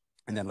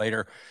 And then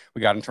later,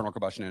 we got internal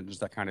combustion engines,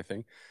 that kind of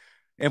thing.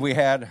 And we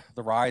had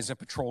the rise of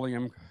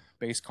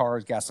petroleum-based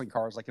cars, gasoline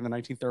cars, like in the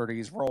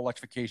 1930s, rural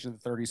electrification in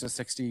the 30s and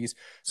 60s.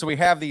 So we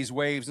have these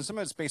waves, and some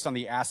of it's based on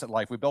the asset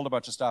life. We build a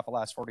bunch of stuff the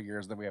last 40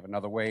 years, then we have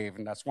another wave,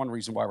 and that's one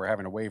reason why we're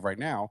having a wave right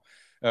now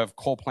of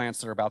coal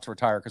plants that are about to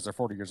retire because they're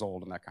 40 years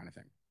old and that kind of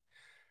thing.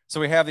 So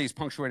we have these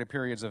punctuated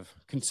periods of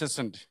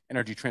consistent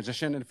energy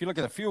transition. And if you look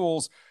at the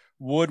fuels,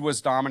 wood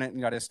was dominant in the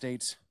United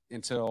States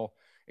until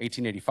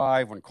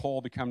 1885, when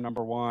coal became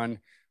number one,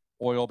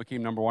 oil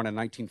became number one in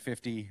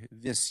 1950.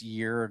 This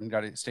year in the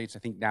United States, I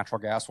think natural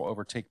gas will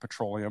overtake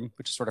petroleum,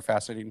 which is sort of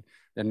fascinating.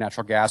 Then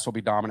natural gas will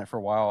be dominant for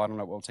a while. I don't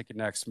know what will take it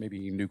next,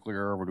 maybe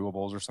nuclear or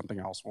renewables or something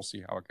else. We'll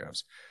see how it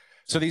goes.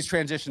 So these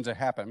transitions that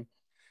happen,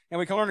 and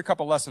we can learn a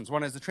couple lessons.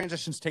 One is the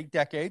transitions take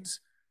decades.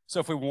 So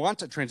if we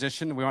want a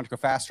transition, we want to go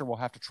faster, we'll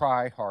have to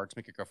try hard to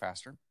make it go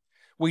faster.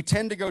 We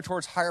tend to go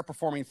towards higher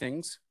performing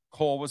things.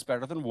 Coal was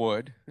better than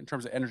wood in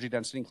terms of energy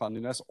density and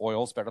cleanliness.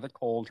 Oil is better than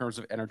coal in terms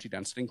of energy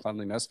density and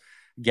cleanliness.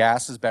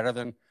 Gas is better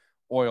than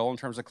oil in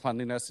terms of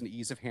cleanliness and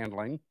ease of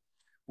handling.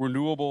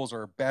 Renewables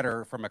are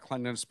better from a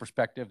cleanliness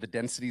perspective. The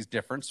density is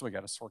different, so we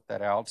got to sort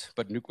that out.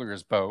 But nuclear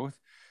is both,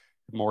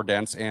 more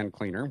dense and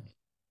cleaner.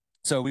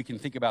 So we can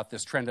think about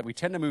this trend that we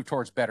tend to move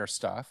towards better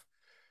stuff,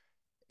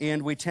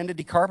 and we tend to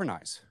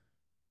decarbonize.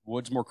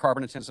 Wood's more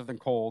carbon intensive than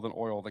coal, than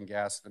oil, than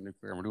gas, than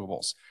nuclear and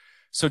renewables.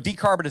 So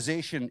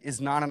decarbonization is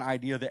not an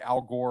idea that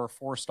Al Gore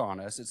forced on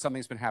us. It's something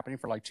that's been happening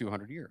for like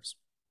 200 years.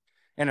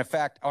 And in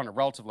fact, on a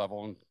relative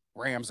level,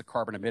 grams of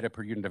carbon emitted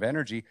per unit of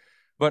energy,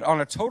 but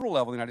on a total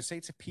level, the United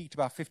States, it peaked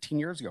about 15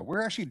 years ago.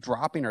 We're actually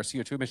dropping our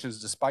CO2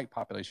 emissions despite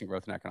population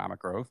growth and economic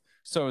growth.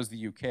 So is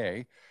the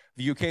UK.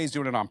 The UK is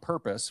doing it on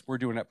purpose. We're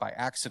doing it by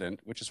accident,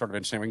 which is sort of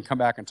interesting. We can come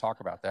back and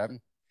talk about that.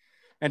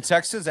 And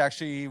Texas,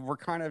 actually, we're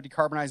kind of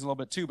decarbonizing a little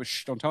bit too, but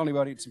shh, don't tell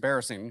anybody, it's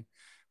embarrassing.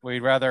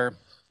 We'd rather,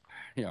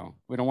 we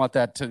don't want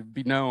that to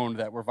be known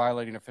that we're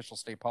violating official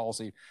state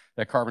policy,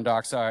 that carbon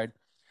dioxide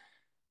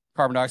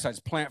is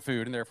plant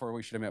food, and therefore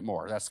we should emit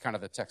more. That's kind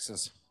of the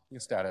Texas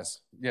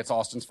status. Yeah, it's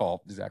Austin's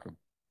fault, exactly.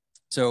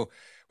 So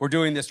we're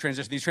doing this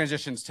transition. These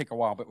transitions take a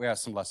while, but we have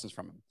some lessons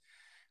from them.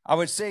 I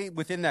would say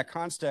within that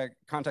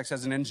context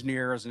as an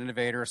engineer, as an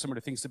innovator, someone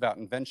who thinks about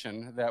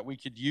invention, that we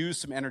could use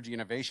some energy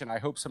innovation. I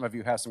hope some of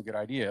you have some good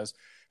ideas,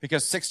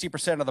 because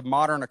 60% of the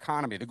modern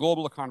economy, the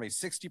global economy,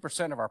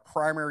 60% of our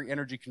primary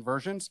energy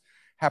conversions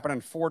happen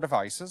in 4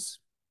 devices: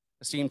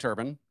 a steam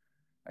turbine,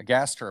 a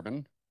gas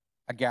turbine,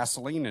 a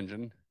gasoline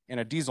engine, and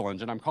a diesel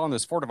engine. I'm calling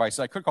this 4 devices.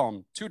 I could call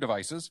them 2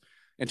 devices,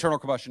 internal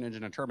combustion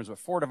engine and turbines, but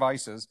 4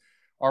 devices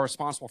are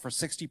responsible for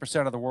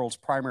 60% of the world's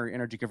primary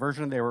energy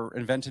conversion. They were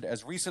invented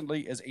as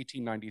recently as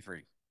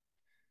 1893.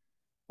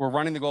 We're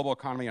running the global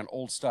economy on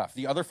old stuff.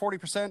 The other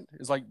 40%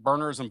 is like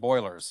burners and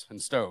boilers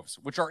and stoves,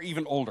 which are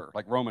even older,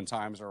 like Roman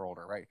times are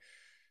older, right?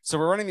 So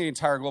we're running the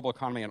entire global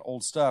economy on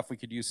old stuff. We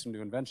could use some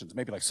new inventions,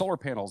 maybe like solar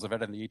panels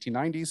invented in the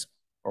 1890s,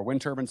 or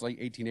wind turbines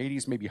late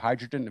 1880s, maybe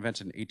hydrogen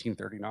invented in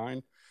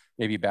 1839,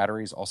 maybe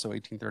batteries also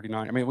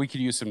 1839. I mean, we could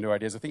use some new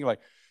ideas. I think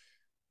like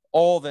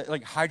all the,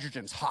 like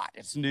hydrogen's hot,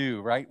 it's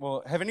new, right?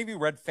 Well, have any of you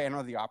read Phantom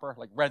of the Opera?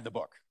 Like read the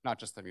book, not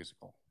just the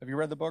musical. Have you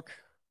read the book?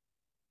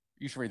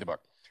 You should read the book.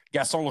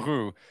 Gaston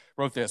Leroux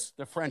wrote this.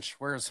 The French,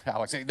 where's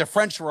Alex? The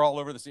French were all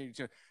over the stage.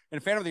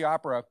 In Phantom of the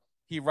Opera,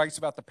 he writes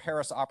about the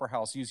Paris Opera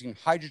House using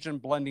hydrogen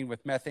blending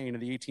with methane in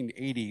the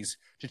 1880s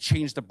to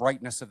change the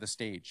brightness of the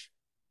stage.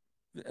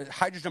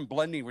 Hydrogen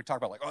blending, we talk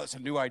about like, oh, that's a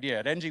new idea.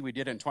 At NG, we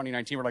did it in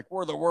 2019. We're like,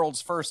 we're the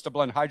world's first to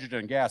blend hydrogen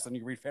and gas. And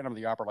you read Phantom of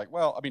the Opera, like,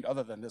 well, I mean,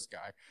 other than this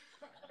guy.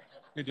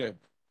 He did.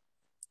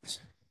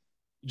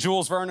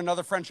 Jules Verne,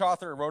 another French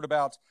author, wrote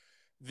about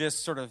this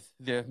sort of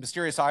the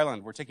mysterious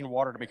island. We're taking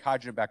water to make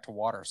hydrogen back to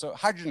water. So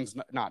hydrogen's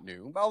not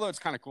new, although it's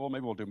kind of cool.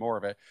 Maybe we'll do more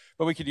of it,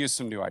 but we could use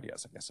some new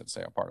ideas, I guess I'd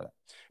say, a part of that.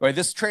 Anyway,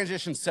 this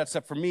transition sets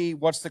up for me,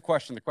 what's the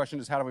question? The question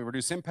is, how do we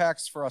reduce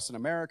impacts for us in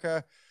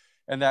America?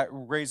 And that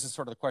raises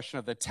sort of the question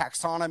of the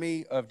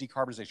taxonomy of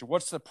decarbonization.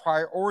 What's the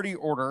priority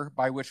order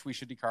by which we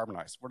should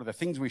decarbonize? What are the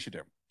things we should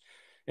do?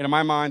 And in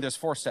my mind, there's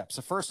 4 steps.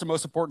 The first and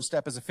most important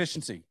step is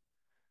efficiency.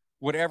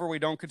 Whatever we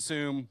don't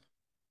consume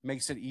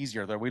makes it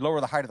easier. We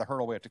lower the height of the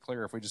hurdle we have to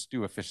clear if we just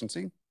do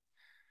efficiency.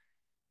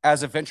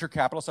 As a venture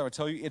capitalist, I would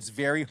tell you it's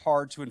very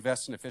hard to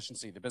invest in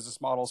efficiency. The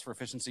business models for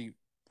efficiency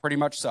pretty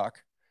much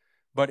suck,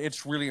 but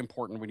it's really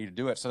important. We need to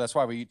do it. So that's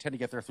why we tend to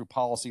get there through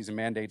policies and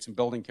mandates and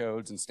building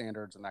codes and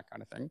standards and that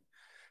kind of thing.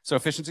 So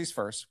efficiency is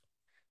first.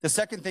 The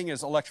second thing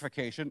is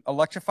electrification.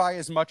 Electrify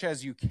as much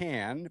as you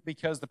can,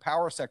 because the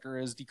power sector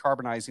is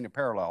decarbonizing in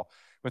parallel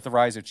with the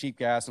rise of cheap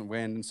gas and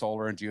wind and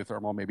solar and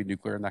geothermal, maybe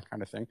nuclear and that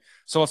kind of thing.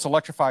 So let's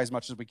electrify as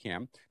much as we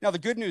can. Now, the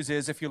good news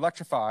is if you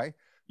electrify,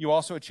 you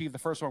also achieve the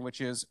first one,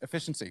 which is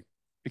efficiency,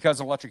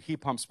 because an electric heat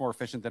pump is more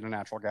efficient than a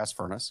natural gas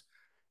furnace.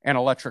 An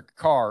electric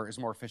car is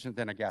more efficient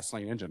than a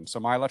gasoline engine. So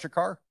my electric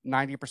car,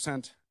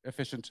 90%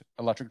 efficient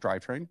electric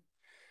drivetrain.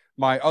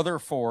 My other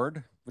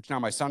Ford, which now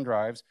my son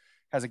drives,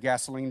 has a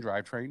gasoline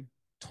drivetrain,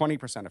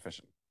 20%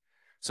 efficient.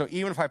 So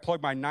even if I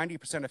plug my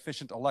 90%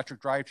 efficient electric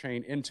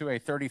drivetrain into a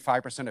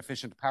 35%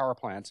 efficient power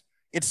plant,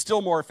 it's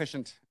still more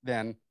efficient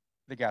than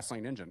the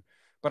gasoline engine.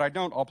 But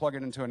I'll plug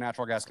it into a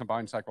natural gas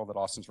combined cycle that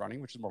Austin's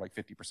running, which is more like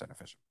 50%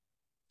 efficient.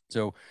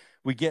 So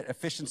we get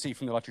efficiency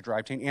from the electric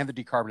drivetrain and the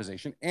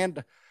decarbonization,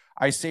 and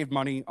I saved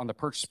money on the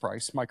purchase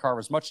price. My car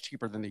was much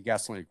cheaper than the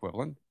gasoline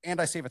equivalent,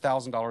 and I save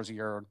 $1,000 a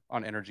year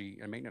on energy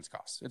and maintenance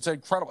costs. It's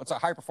incredible. It's a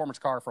high performance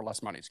car for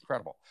less money. It's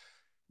incredible.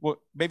 Well,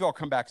 maybe I'll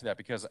come back to that,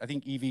 because I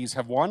think EVs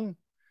have won,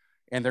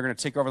 and they're going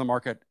to take over the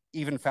market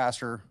even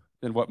faster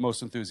than what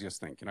most enthusiasts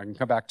think. And I can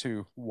come back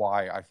to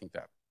why I think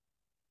that.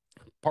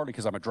 Partly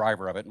because I'm a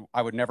driver of it. And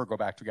I would never go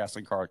back to a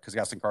gasoline car because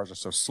gasoline cars are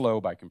so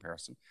slow by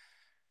comparison.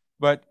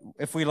 But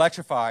if we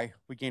electrify,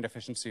 we gain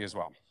efficiency as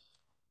well.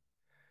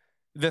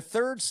 The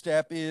third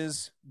step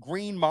is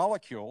green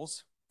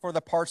molecules for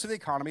the parts of the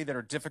economy that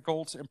are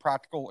difficult,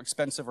 impractical,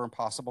 expensive, or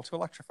impossible to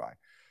electrify.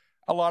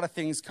 A lot of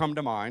things come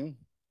to mind: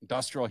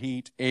 industrial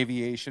heat,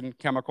 aviation,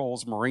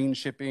 chemicals, marine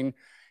shipping,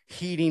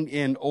 heating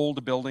in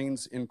old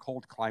buildings in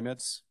cold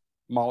climates.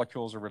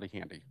 Molecules are really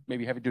handy.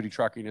 Maybe heavy-duty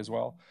trucking as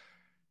well.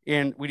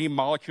 And we need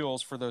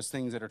molecules for those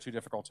things that are too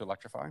difficult to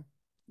electrify.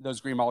 Those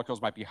green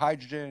molecules might be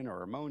hydrogen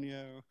or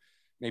ammonia,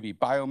 maybe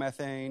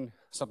biomethane,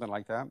 something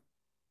like that.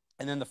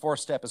 And then the fourth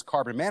step is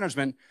carbon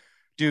management.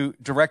 Do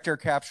direct air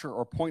capture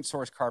or point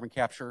source carbon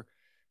capture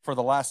for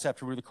the last step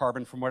to remove the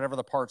carbon from whatever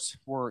the parts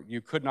were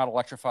you could not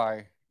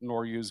electrify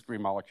nor use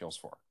green molecules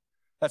for.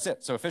 That's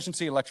it. So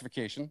efficiency,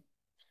 electrification,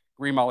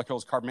 green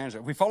molecules, carbon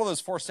management. If we follow those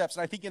four steps,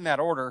 and I think in that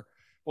order,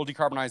 we'll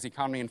decarbonize the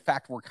economy. In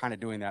fact, we're kind of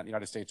doing that in the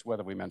United States,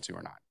 whether we meant to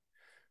or not.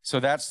 So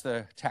that's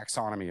the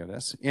taxonomy of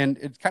this. And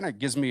it kind of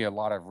gives me a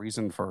lot of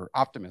reason for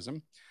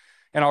optimism.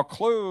 And I'll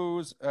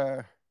close,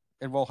 and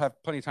we'll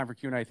have plenty of time for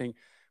Q&A, I think,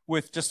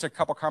 with just a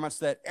couple comments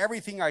that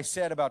everything I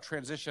said about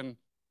transition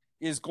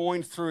is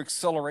going through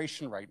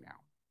acceleration right now.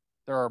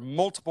 There are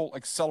multiple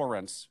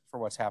accelerants for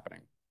what's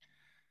happening.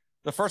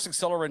 The first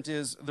accelerant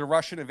is the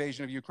Russian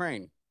invasion of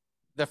Ukraine.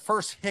 The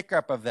first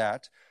hiccup of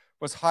that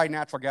was high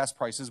natural gas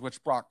prices,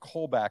 which brought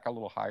coal back a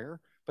little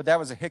higher. But that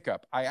was a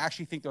hiccup. I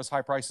actually think those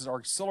high prices are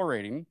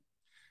accelerating,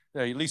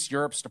 at least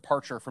Europe's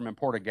departure from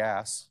imported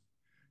gas.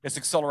 It's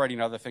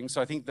accelerating other things.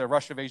 So I think the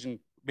Russian invasion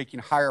making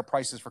higher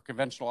prices for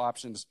conventional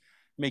options,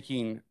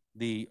 making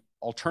the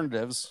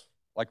alternatives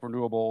like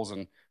renewables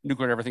and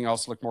nuclear and everything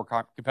else look more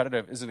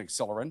competitive is an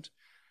accelerant.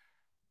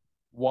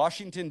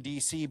 Washington,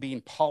 D.C.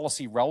 being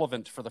policy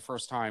relevant for the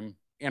first time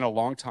in a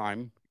long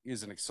time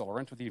is an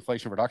accelerant with the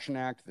Inflation Reduction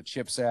Act, the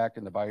CHIPS Act,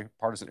 and the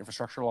Bipartisan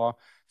Infrastructure Law.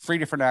 3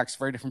 different acts,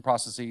 very different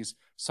processes,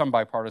 some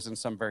bipartisan,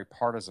 some very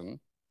partisan.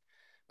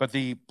 But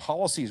the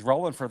policy is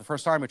relevant for the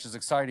first time, which is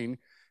exciting. It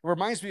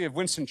reminds me of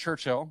Winston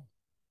Churchill,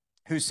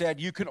 who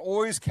said, you can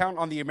always count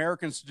on the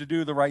Americans to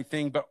do the right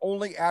thing, but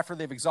only after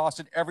they've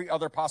exhausted every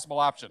other possible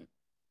option.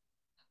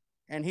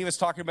 And he was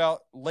talking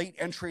about late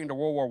entry into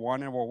World War I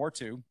and World War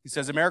II. He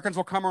says, Americans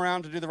will come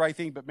around to do the right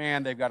thing, but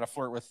man, they've got to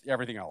flirt with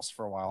everything else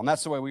for a while. And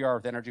that's the way we are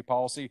with energy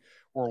policy.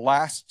 We're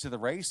last to the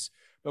race,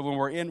 but when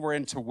we're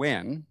in to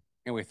win,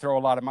 and we throw a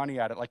lot of money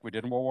at it like we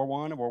did in World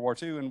War I and World War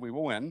II, and we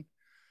will win.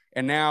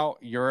 And now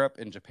Europe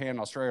and Japan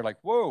and Australia are like,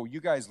 whoa, you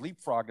guys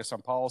leapfrogged us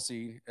on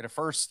policy. And at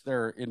first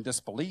they're in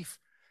disbelief,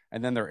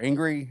 and then they're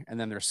angry, and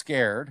then they're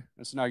scared.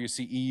 And so now you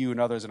see EU and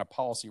others in a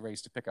policy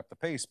race to pick up the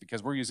pace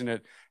because we're using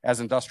it as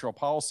industrial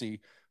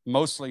policy,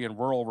 mostly in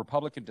rural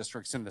Republican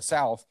districts in the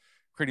South,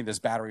 creating this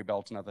battery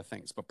belt and other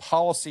things. But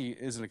policy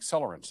is an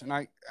accelerant. And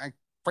I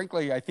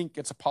frankly, I think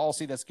it's a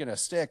policy that's going to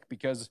stick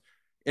because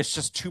it's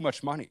just too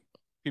much money.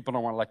 People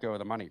don't want to let go of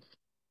the money.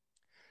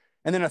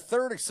 And then a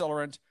third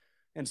accelerant,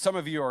 and some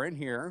of you are in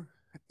here,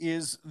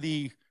 is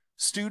the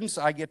students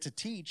I get to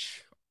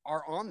teach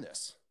are on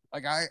this.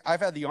 Like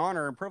I've had the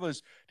honor and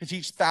privilege to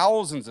teach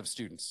thousands of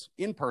students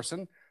in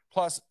person,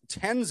 plus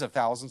tens of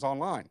thousands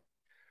online.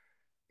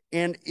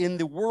 And in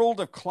the world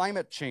of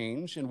climate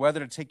change and whether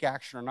to take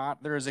action or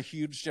not, there is a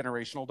huge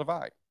generational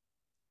divide.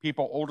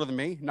 People older than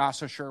me, not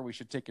so sure we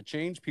should take a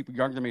change. People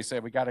younger than me say,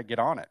 we got to get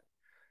on it.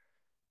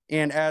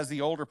 And as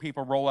the older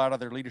people roll out of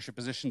their leadership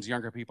positions,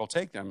 younger people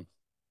take them.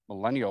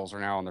 Millennials are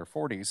now in their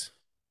 40s.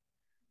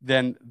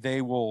 Then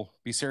they will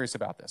be serious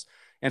about this.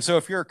 And so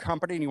if you're a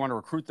company and you want to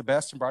recruit the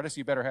best and brightest,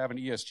 you better have an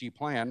ESG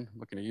plan. I'm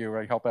looking at you,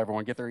 right? Help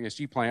everyone get their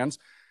ESG plans.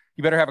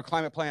 You better have a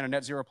climate plan, a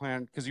net zero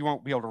plan, because you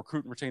won't be able to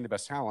recruit and retain the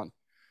best talent.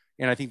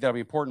 And I think that'll be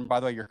important. By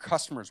the way, your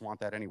customers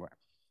want that anyway.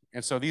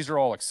 And so these are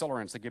all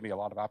accelerants that give me a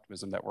lot of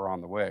optimism that we're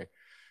on the way.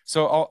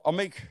 So I'll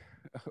make,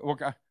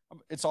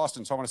 it's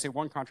Austin, so I want to say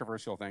one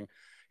controversial thing.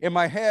 In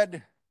my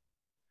head,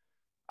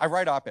 I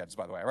write op-eds,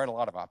 by the way. I write a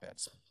lot of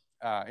op-eds.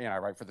 And I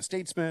write for the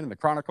Statesman and the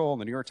Chronicle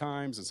and the New York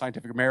Times and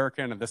Scientific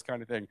American and this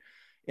kind of thing.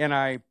 And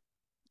I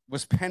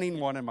was penning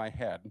one in my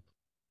head.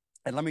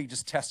 And let me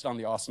just test it on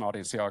the Austin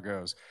audience, see how it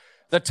goes.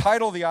 The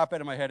title of the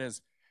op-ed in my head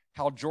is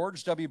How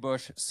George W.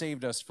 Bush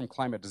Saved Us from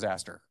Climate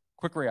Disaster.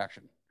 Quick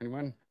reaction.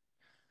 Anyone?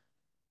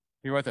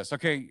 You wrote this.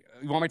 Okay,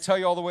 you want me to tell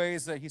you all the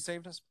ways that he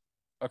saved us?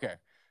 Okay.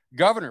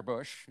 Governor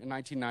Bush in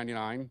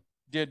 1999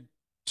 did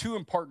 2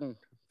 important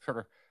sort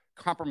of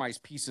compromise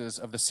pieces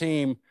of the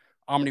same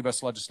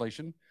omnibus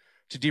legislation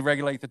to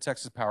deregulate the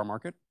Texas power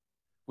market,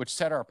 which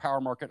set our power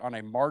market on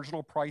a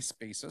marginal price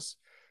basis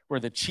where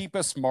the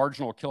cheapest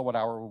marginal kilowatt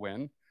hour will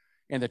win,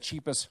 and the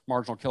cheapest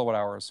marginal kilowatt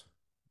hours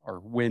are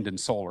wind and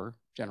solar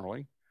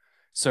generally.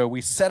 So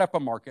we set up a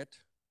market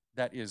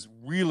that is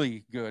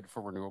really good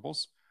for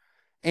renewables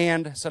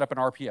and set up an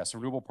RPS, a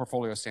renewable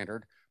portfolio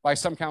standard, by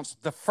some counts,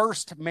 the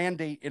first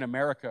mandate in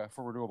America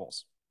for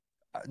renewables.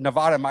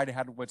 Nevada might have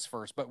had what's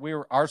first, but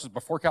ours was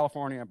before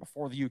California and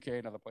before the UK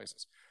and other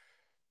places.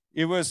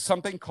 It was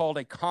something called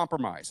a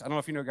compromise. I don't know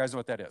if you guys know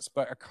what that is,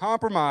 but a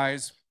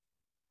compromise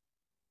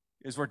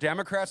is where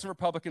Democrats and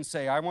Republicans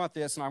say, I want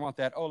this and I want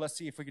that. Oh, let's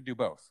see if we can do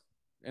both.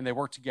 And they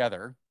work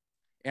together.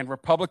 And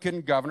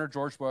Republican Governor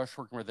George Bush,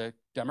 working with the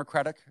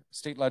Democratic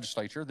state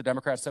legislature, the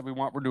Democrats said we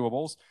want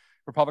renewables.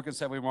 Republicans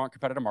said we want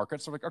competitive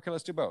markets. So we're like, okay,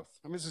 let's do both.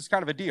 I mean, this is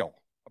kind of a deal,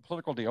 a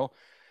political deal.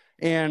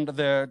 And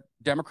the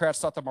Democrats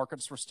thought the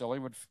markets were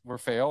stilling,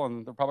 would fail,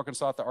 and the Republicans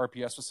thought the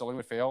RPS facility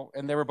would fail,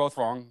 and they were both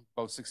wrong.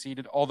 Both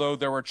succeeded, although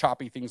there were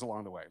choppy things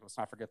along the way. Let's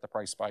not forget the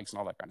price spikes and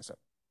all that kind of stuff.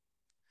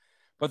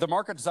 But the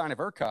market design of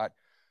ERCOT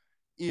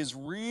is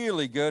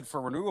really good for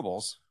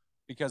renewables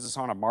because it's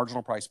on a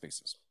marginal price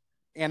basis.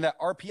 And the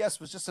RPS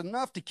was just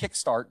enough to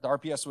kickstart. The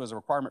RPS was a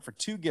requirement for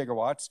 2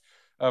 gigawatts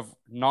of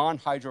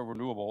non-hydro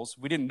renewables.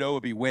 We didn't know it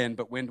would be wind,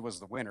 but wind was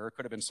the winner. It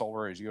could have been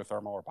solar or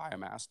geothermal or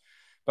biomass.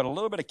 But a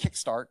little bit of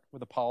kickstart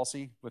with a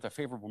policy, with a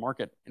favorable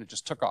market, and it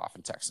just took off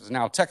in Texas.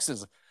 Now,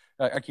 Texas,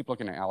 I keep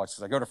looking at Alex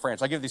as I go to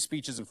France. I give these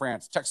speeches in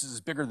France. Texas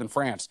is bigger than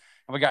France,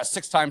 and we got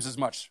 6 times as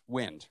much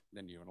wind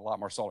than you and a lot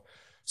more solar.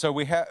 So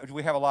we have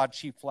a lot of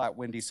cheap, flat,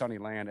 windy, sunny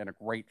land and a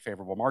great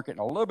favorable market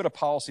and a little bit of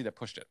policy that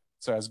pushed it.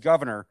 So as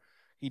governor,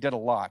 he did a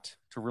lot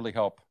to really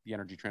help the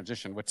energy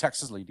transition, with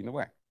Texas leading the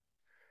way.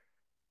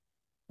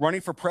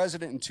 Running for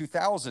president in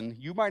 2000,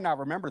 you might not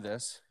remember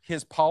this,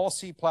 his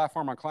policy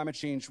platform on climate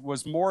change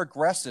was more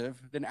aggressive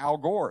than Al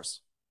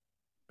Gore's.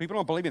 People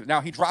don't believe it.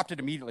 Now, he dropped it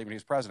immediately when he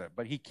was president,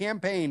 but he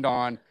campaigned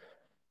on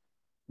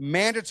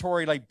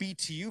mandatory like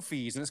BTU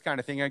fees and this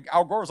kind of thing. Like,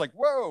 Al Gore was like,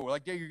 whoa,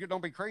 like, you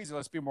don't be crazy.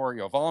 Let's be more,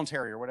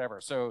 voluntary or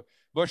whatever. So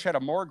Bush had a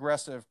more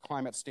aggressive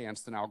climate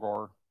stance than Al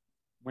Gore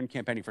when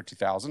campaigning for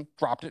 2000,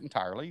 dropped it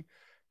entirely,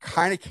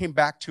 kind of came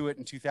back to it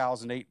in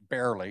 2008,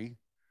 barely,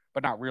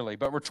 but not really.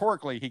 But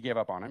rhetorically, he gave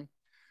up on him.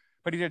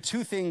 But he did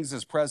 2 things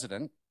as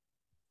president,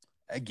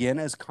 again,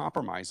 as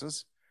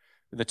compromises.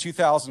 The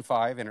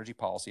 2005 Energy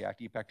Policy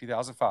Act, EPAC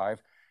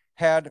 2005,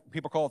 had,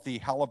 people call it the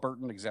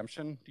Halliburton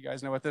exemption. Do you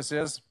guys know what this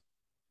is?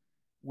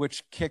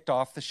 Which kicked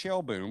off the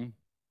shale boom.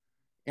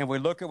 And we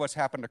look at what's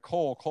happened to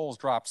coal. Coal's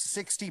dropped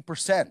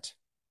 60%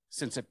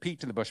 since it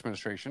peaked in the Bush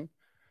administration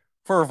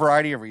for a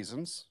variety of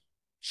reasons,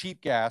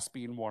 cheap gas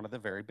being one of the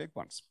very big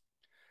ones.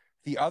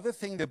 The other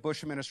thing the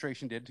Bush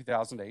administration did in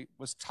 2008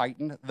 was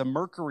tighten the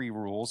mercury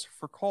rules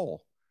for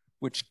coal,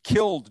 which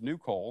killed new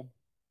coal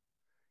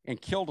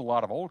and killed a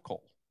lot of old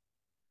coal.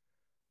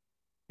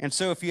 And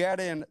so if you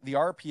add in the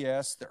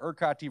RPS, the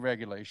ERCOT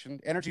deregulation,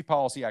 Energy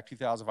Policy Act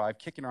 2005,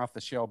 kicking off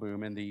the shale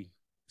boom, and the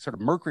sort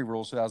of mercury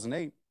rules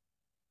 2008,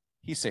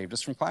 he saved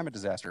us from climate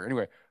disaster.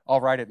 Anyway,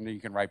 I'll write it and then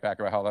you can write back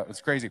about how that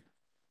was crazy.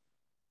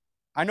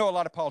 I know a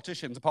lot of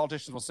politicians. The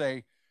politicians will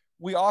say,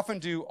 we often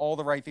do all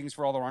the right things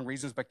for all the wrong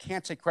reasons, but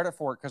can't take credit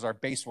for it because our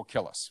base will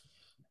kill us.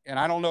 And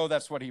I don't know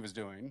that's what he was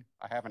doing.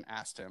 I haven't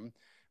asked him,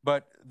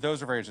 but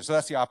those are very interesting. So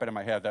that's the op-ed in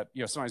my head that,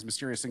 sometimes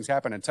mysterious things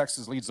happen and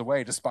Texas leads the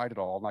way despite it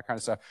all and that kind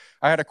of stuff.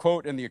 I had a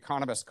quote in The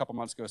Economist a couple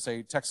months ago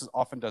say, Texas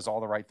often does all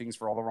the right things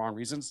for all the wrong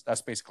reasons.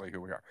 That's basically who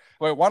we are.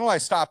 Wait, why don't I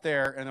stop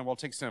there and then we'll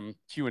take some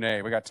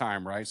Q&A. We got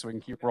time, right? So we can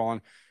keep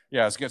rolling.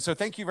 Yeah, it's good. So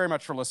thank you very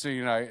much for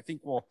listening. I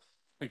think we'll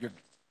take it.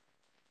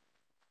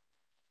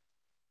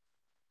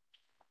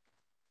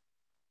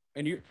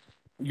 And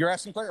you're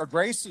asking, or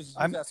Grace is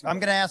I'm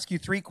going to ask you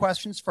 3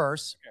 questions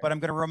first, okay. But I'm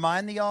going to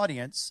remind the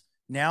audience,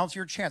 now's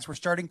your chance. We're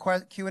starting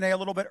Q&A a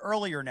little bit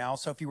earlier now.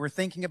 So if you were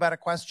thinking about a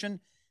question,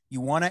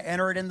 you want to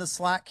enter it in the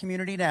Slack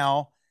community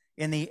now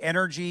in the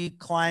energy,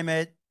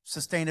 climate,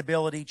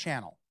 sustainability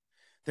channel.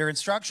 There are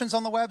instructions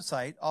on the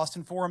website,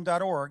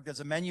 austinforum.org. There's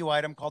a menu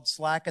item called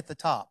Slack at the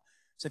top.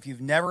 So if you've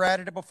never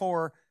added it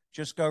before,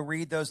 just go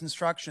read those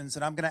instructions.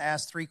 And I'm going to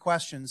ask 3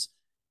 questions.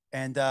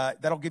 And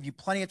that'll give you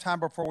plenty of time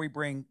before we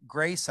bring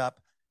Grace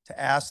up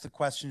to ask the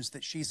questions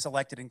that she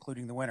selected,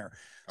 including the winner.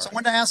 So I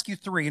wanted to ask you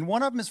 3, and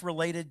one of them is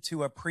related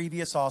to a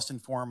previous Austin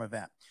Forum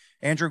event.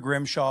 Andrew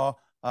Grimshaw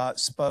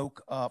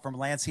spoke from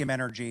Lancium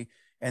Energy,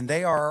 and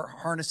they are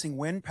harnessing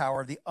wind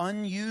power, the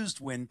unused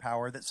wind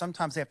power that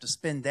sometimes they have to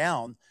spin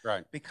down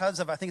because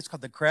of, I think it's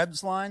called the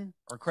Krebs line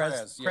or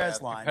Krebs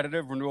line.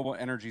 Competitive Renewable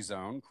Energy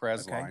Zone,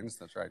 Krebs lines,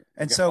 that's right.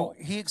 And so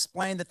he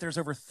explained that there's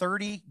over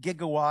 30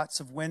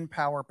 gigawatts of wind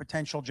power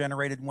potential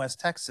generated in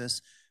West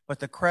Texas, but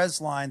the Krebs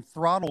line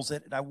throttles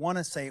it, and I want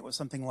to say it was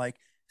something like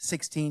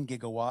 16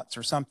 gigawatts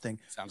or something.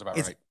 Sounds about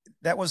right.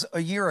 That was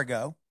a year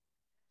ago.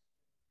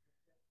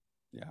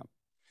 Yeah.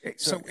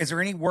 So is there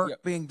any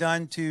work being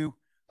done to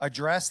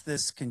address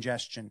this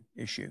congestion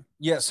issue?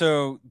 Yeah,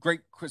 so great.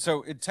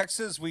 So in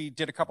Texas, we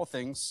did a couple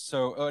things.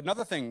 So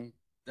another thing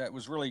that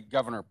was really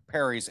Governor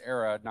Perry's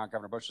era, not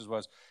Governor Bush's,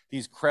 was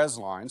these CREZ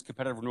lines,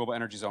 Competitive Renewable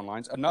Energy Zone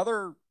lines.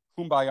 Another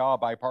kumbaya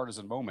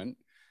bipartisan moment,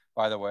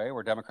 by the way,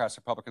 where Democrats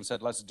and Republicans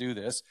said, let's do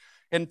this.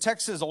 And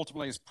Texas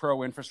ultimately is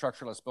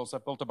pro-infrastructure. Let's build, so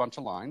built a bunch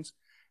of lines.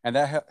 And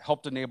that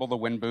helped enable the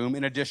wind boom,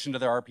 in addition to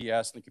the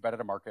RPS and the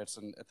competitive markets,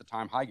 and at the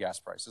time, high gas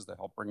prices that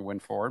helped bring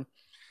wind forward.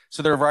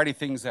 So there are a variety of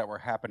things that were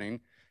happening.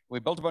 We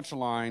built a bunch of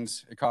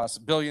lines. It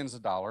cost billions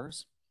of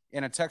dollars.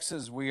 And in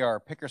Texas, we are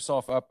pick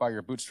yourself up by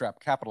your bootstrap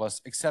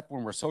capitalists, except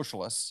when we're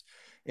socialists.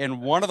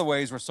 And one of the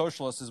ways we're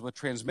socialists is with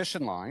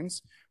transmission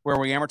lines, where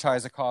we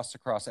amortize the costs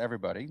across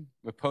everybody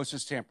with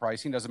postage stamp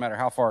pricing. Doesn't matter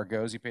how far it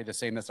goes, you pay the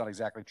same. That's not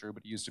exactly true,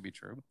 but it used to be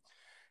true.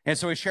 And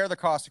so we share the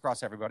cost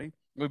across everybody.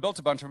 We built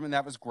a bunch of them, and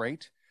that was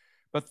great.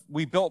 But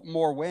we built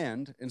more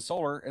wind and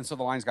solar, and so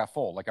the lines got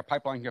full. Like a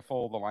pipeline can get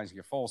full, the lines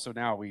get full. So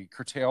now we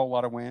curtail a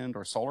lot of wind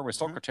or solar. We're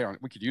still curtailing.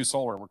 We could use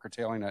solar. We're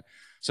curtailing it.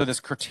 So this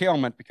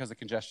curtailment, because the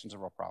congestion is a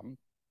real problem.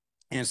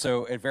 And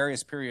so at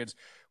various periods,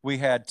 we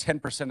had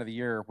 10% of the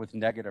year with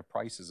negative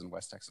prices in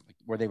West Texas,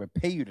 where they would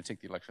pay you to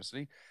take the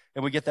electricity.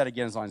 And we get that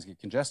again as lines get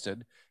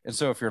congested. And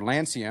so if you're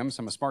Lancium,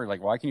 someone smart, you're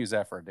like, well, I can use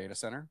that for a data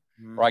center,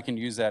 or I can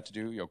use that to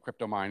do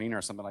crypto mining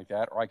or something like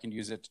that, or I can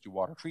use it to do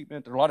water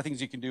treatment. There are a lot of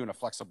things you can do in a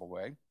flexible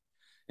way.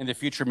 In the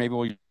future, maybe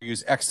we'll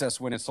use excess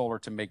wind and solar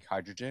to make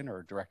hydrogen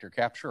or direct air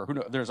capture, or who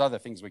knows, there's other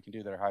things we can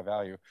do that are high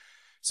value.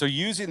 So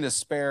using this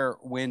spare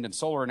wind and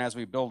solar, and as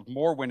we build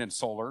more wind and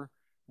solar,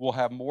 we'll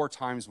have more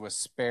times with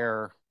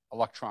spare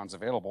electrons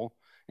available,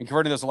 and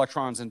converting those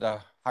electrons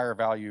into higher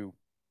value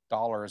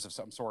dollars of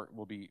some sort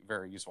will be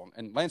very useful.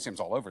 And Lancium's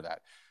all over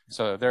that.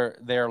 So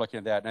they're looking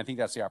at that, and I think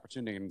that's the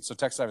opportunity. And so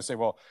Texas, I would say,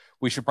 well,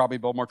 we should probably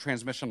build more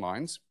transmission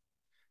lines.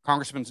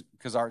 Congressman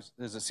Cesar,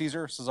 is it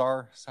Cesar?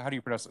 Cesar? How do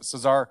you pronounce it?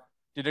 Cesar.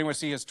 Did anyone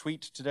see his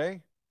tweet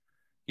today?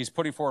 He's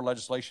putting forward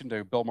legislation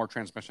to build more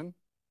transmission.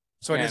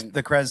 So it is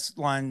the CREZ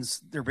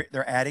lines,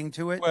 they're adding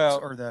to it? Well,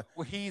 or the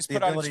he's the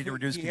put out ability to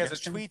reduce he congestion?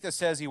 has a tweet that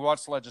says he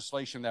wants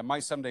legislation that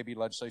might someday be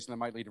legislation that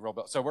might lead to real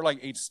bill. So we're like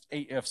eight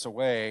ifs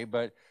away,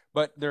 but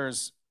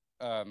there's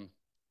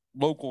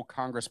local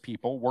Congress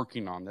people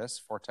working on this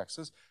for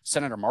Texas.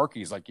 Senator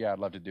Markey's like, yeah, I'd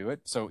love to do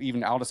it. So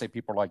even out of state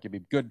people are like, it'd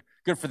be good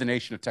for the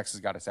nation if Texas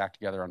got its act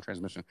together on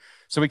transmission.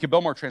 So we could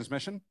build more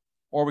transmission,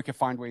 or we could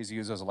find ways to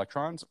use those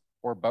electrons,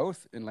 or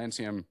both. And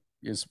Lancium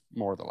is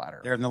more the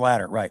latter. They're in the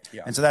latter, right.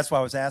 Yeah. And so that's why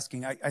I was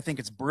asking. I think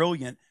it's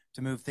brilliant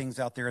to move things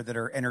out there that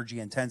are energy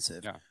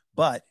intensive. Yeah.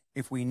 But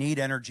if we need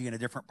energy in a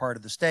different part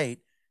of the state,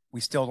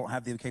 we still don't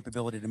have the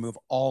capability to move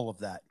all of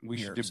that. We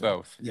here, should do so,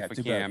 both yeah, if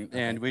we can. both.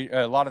 And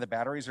a lot of the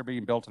batteries are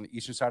being built on the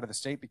eastern side of the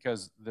state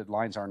because the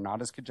lines are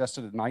not as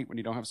congested at night when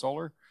you don't have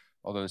solar.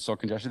 Although it's so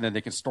congested, then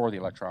they can store the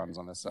electrons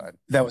on this side.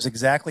 That was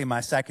exactly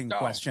my second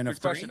question of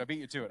three. I beat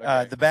you to it.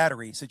 Okay. The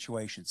battery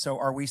situation. So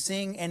are we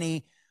seeing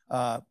any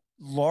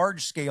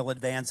large-scale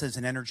advances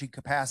in energy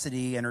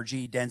capacity,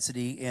 energy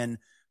density in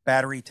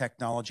battery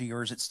technology,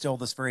 or is it still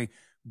this very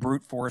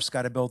brute force,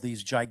 got to build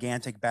these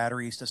gigantic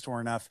batteries to store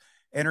enough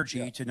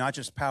energy to not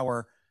just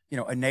power,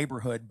 a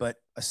neighborhood, but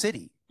a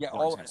city? Yeah.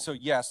 So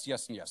yes,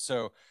 and yes.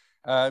 So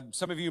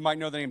some of you might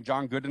know the name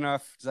John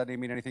Goodenough. Does that name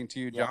mean anything to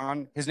you,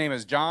 John? His name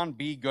is John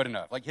B.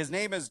 Goodenough. Like his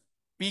name is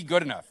B.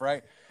 Goodenough,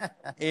 right?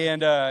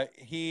 And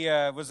he's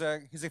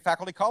a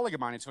faculty colleague of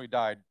mine until he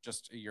died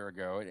just a year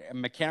ago. A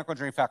mechanical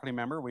engineering faculty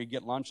member. We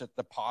get lunch at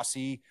the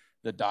Posse,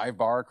 the dive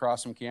bar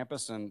across from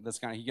campus, and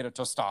he get a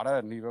tostada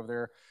and he's over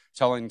there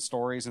telling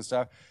stories and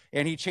stuff.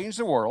 And he changed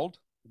the world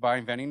by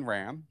inventing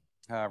RAM,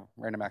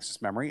 random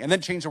access memory, and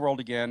then changed the world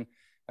again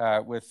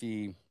with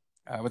the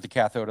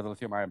cathode of the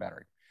lithium-ion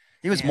battery.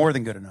 He was more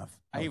than good enough.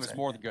 He was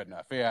more than good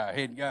enough. Yeah.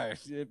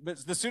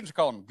 The students would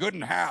call him Good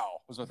and How,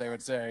 was what they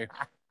would say,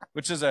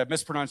 which is a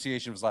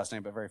mispronunciation of his last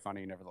name, but very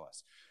funny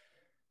nevertheless.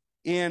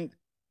 And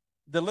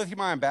the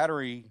lithium-ion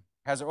battery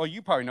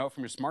you probably know it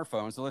from your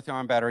smartphones. The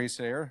lithium-ion batteries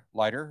today are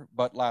lighter,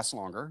 but last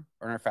longer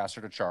and are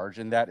faster to charge.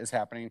 And that is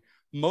happening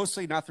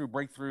mostly not through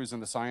breakthroughs in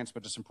the science,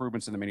 but just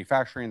improvements in the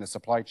manufacturing, the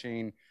supply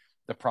chain,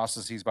 the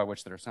processes by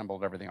which they're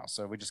assembled, everything else.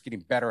 So we're just getting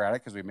better at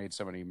it because we've made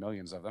so many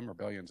millions of them, or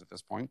billions at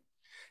this point.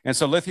 And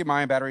so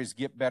lithium-ion batteries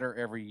get better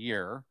every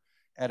year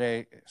at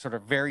a sort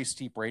of very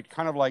steep rate,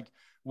 kind of like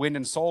wind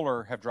and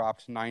solar have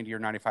dropped 90 or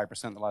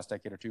 95% in the last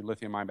decade or two.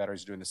 Lithium-ion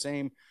batteries are doing the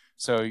same.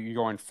 So you're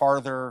going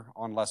farther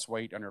on less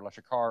weight on your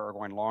electric car, or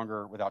going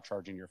longer without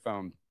charging your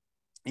phone.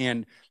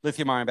 And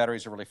lithium-ion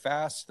batteries are really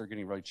fast. They're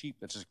getting really cheap,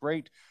 which is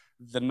great.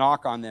 The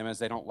knock on them is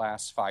they don't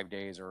last 5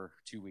 days or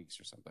 2 weeks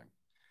or something.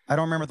 I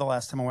don't remember the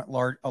last time I went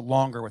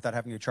longer without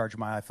having to charge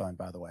my iPhone,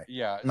 by the way.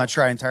 Yeah. I'm not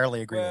sure I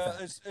entirely agree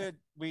with that.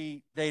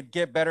 They'd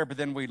get better, but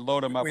then we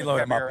load them up with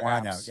heavier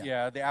apps.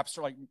 Yeah, the apps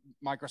are like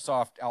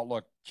Microsoft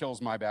Outlook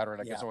kills my battery.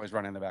 Like it's always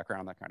running in the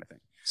background, that kind of thing.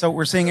 So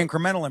we're seeing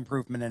incremental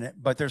improvement in it,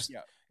 but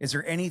is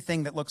there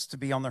anything that looks to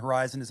be on the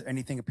horizon? Is there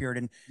anything appeared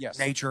in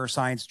Nature or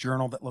Science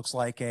Journal that looks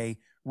like a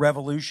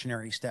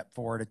revolutionary step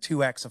forward, a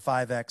 2x, a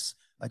 5x,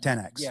 a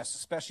 10x? Yes,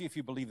 especially if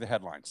you believe the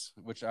headlines,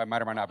 which I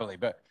might or might not believe,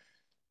 but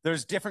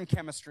there's different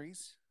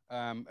chemistries.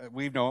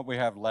 We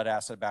have lead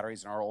acid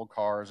batteries in our old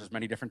cars. There's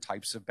many different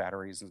types of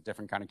batteries and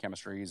different kind of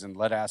chemistries. And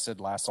lead acid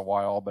lasts a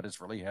while, but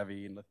it's really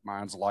heavy. And lithium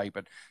ion's light,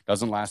 but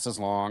doesn't last as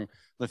long.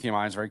 Lithium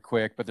ion's very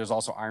quick. But there's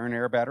also iron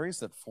air batteries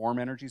that Form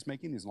Energy's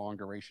making, these long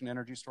duration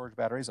energy storage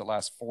batteries that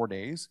last 4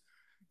 days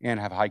and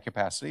have high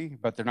capacity,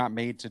 but they're not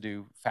made to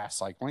do fast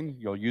cycling.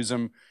 You'll use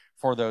them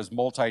for those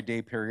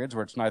multi-day periods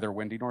where it's neither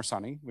windy nor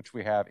sunny, which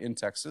we have in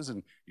Texas,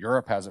 and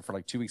Europe has it for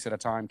like 2 weeks at a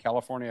time.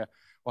 California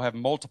will have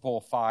multiple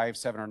 5,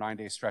 7, or 9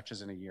 day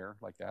stretches in a year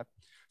like that.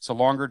 So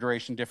longer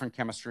duration, different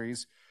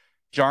chemistries.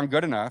 John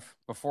Goodenough,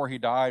 before he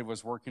died,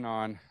 was working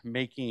on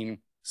making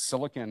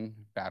silicon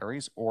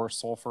batteries or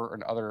sulfur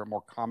and other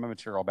more common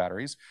material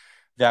batteries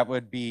that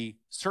would be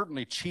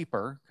certainly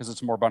cheaper because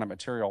it's a more abundant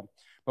material,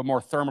 but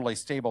more thermally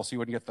stable, so you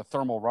wouldn't get the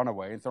thermal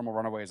runaway. And thermal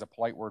runaway is a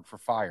polite word for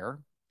fire.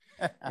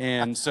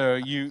 And so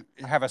you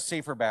have a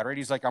safer battery. And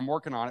he's like, I'm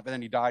working on it, but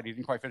then he died. He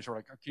didn't quite finish. We're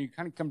like, can you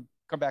kind of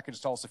come back and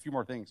just tell us a few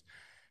more things?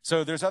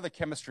 So there's other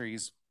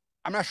chemistries.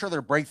 I'm not sure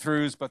they're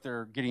breakthroughs, but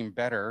they're getting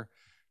better.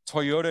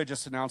 Toyota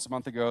just announced a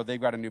month ago they've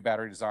got a new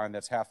battery design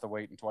that's half the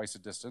weight and twice the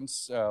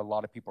distance. A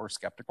lot of people are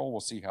skeptical. We'll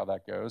see how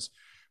that goes.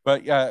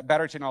 But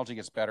battery technology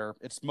gets better.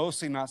 It's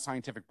mostly not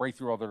scientific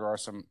breakthrough, although there are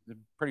some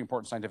pretty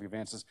important scientific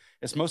advances.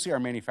 It's mostly our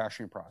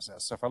manufacturing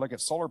process. So if I look at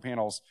solar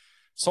panels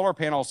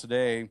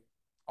today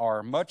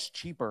are much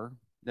cheaper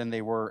than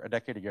they were a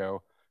decade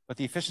ago, but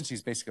the efficiency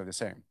is basically the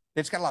same.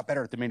 They just got a lot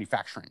better at the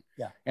manufacturing.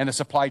 Yeah. And the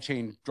supply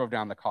chain drove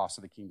down the cost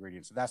of the key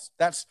ingredients. So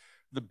that's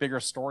the bigger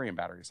story in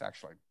batteries,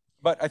 actually.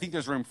 But I think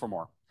there's room for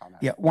more on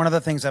that. Yeah, one of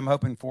the things I'm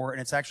hoping for, and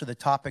it's actually the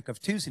topic of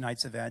Tuesday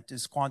night's event,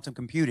 is quantum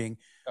computing.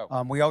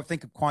 Oh. We all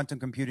think of quantum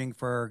computing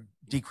for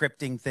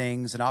decrypting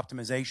things and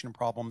optimization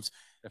problems.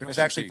 But it was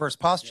actually first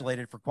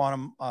postulated for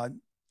quantum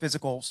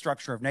physical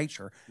structure of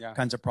nature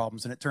kinds of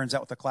problems. And it turns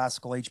out with the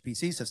classical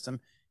HPC system,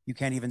 you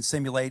can't even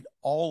simulate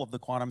all of the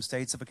quantum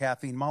states of a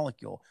caffeine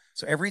molecule.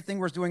 So everything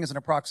we're doing is an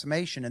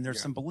approximation, and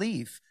there's some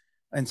belief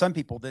in some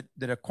people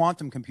that a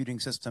quantum computing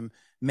system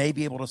may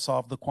be able to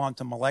solve the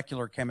quantum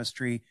molecular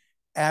chemistry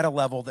at a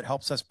level that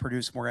helps us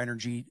produce more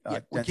energy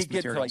we keep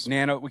getting to like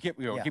nano, we keep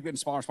getting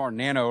smaller and smaller.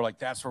 Nano, like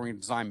that's where we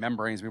design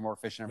membranes to be more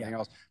efficient and everything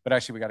else. But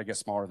actually we got to get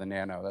smaller than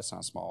nano. That's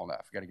not small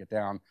enough. We got to get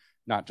down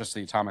not just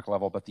the atomic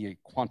level, but the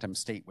quantum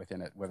state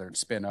within it, whether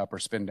it's spin up or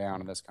spin down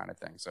and this kind of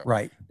thing. So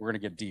we're going to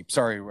get deep.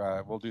 Sorry,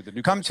 we'll do the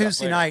nuclear Come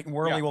Tuesday later. night, and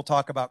Worley will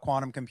talk about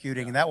quantum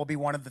computing, and that will be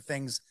one of the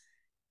things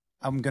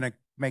I'm going to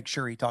make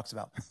sure he talks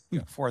about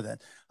before then.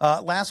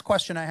 Last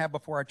question I have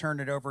before I turn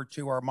it over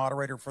to our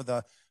moderator for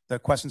the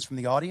questions from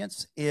the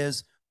audience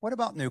is, what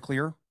about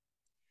nuclear?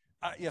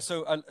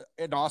 So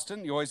in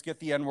Austin, you always get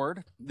the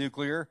N-word,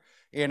 nuclear,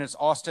 and it's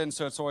Austin,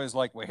 so it's always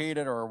like, we hate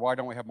it, or why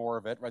don't we have more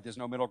of it, right? There's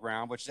no middle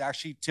ground, which is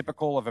actually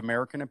typical of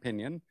American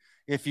opinion.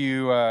 If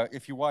you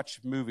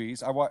watch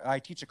movies, I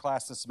teach a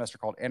class this semester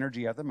called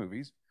Energy at the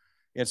Movies.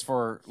 It's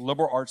for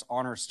liberal arts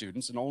honor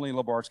students, and only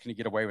liberal arts can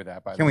get away with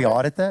that. Can we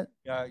audit that?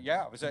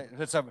 Yeah.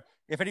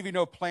 If any of you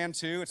know Plan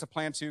 2, it's a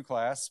Plan 2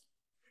 class.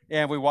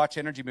 And we watch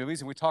energy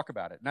movies, and we talk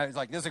about it. And I was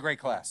like, this is a great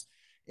class.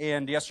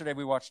 And yesterday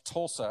we watched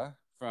Tulsa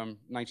from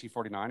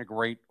 1949, a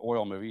great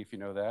oil movie, if you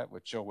know that,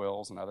 with Joe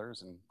Wills and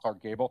others, and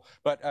Clark Gable.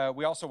 But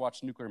we also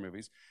watch nuclear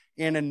movies.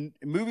 And in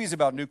movies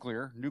about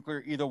nuclear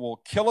either will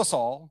kill us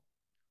all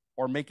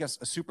or make us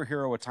a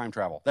superhero with time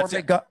travel. That's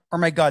it. Or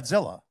make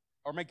Godzilla.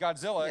 Or make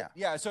Godzilla.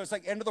 Yeah, so it's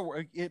like end of the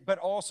world, but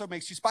also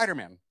makes you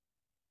Spider-Man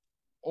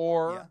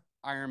or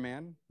Iron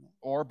Man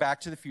or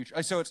Back to the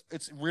Future. So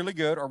it's really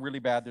good or really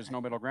bad. There's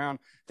no middle ground.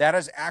 That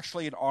is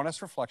actually an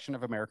honest reflection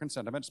of American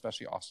sentiment,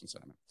 especially Austin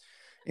sentiment.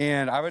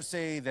 And I would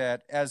say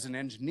that as an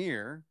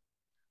engineer,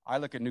 I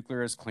look at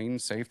nuclear as clean,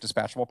 safe,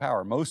 dispatchable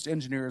power. Most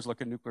engineers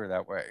look at nuclear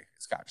that way.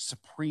 It's got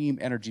supreme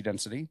energy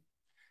density.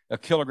 A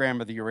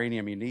kilogram of the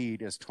uranium you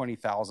need is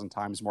 20,000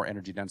 times more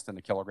energy dense than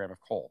a kilogram of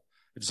coal.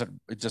 It's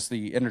just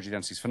the energy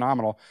density is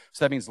phenomenal.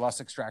 So that means less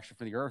extraction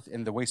for the earth,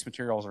 and the waste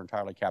materials are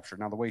entirely captured.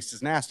 Now, the waste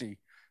is nasty,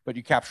 but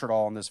you capture it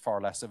all, and there's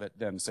far less of it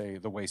than, say,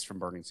 the waste from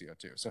burning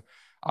CO2. So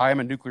I am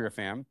a nuclear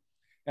fan.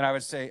 And I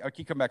would say, I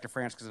keep coming back to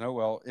France because I know,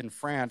 well, in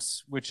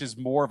France, which is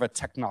more of a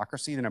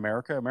technocracy than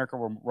America, America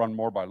will run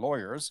more by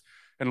lawyers,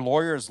 and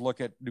lawyers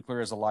look at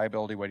nuclear as a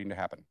liability waiting to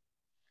happen.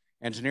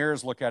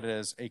 Engineers look at it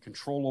as a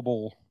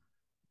controllable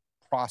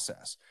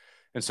process.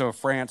 And so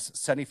France,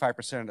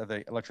 75% of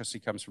the electricity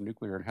comes from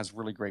nuclear and has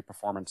really great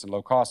performance and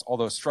low cost,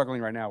 although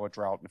struggling right now with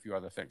drought and a few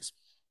other things.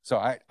 So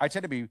I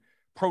tend to be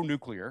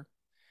pro-nuclear.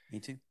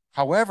 Me too.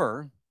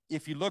 However,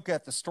 if you look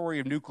at the story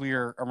of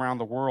nuclear around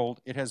the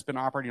world, it has been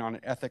operating on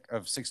an ethic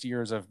of 60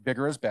 years of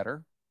bigger is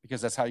better,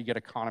 because that's how you get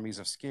economies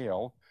of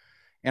scale.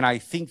 And I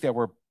think that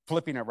we're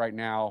flipping it right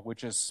now,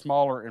 which is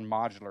smaller and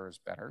modular is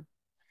better.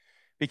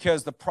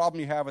 Because the problem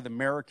you have with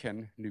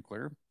American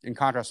nuclear, in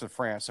contrast with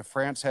France, so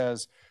France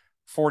has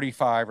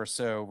 45 or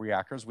so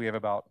reactors. We have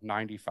about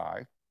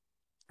 95.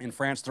 In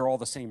France, they're all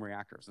the same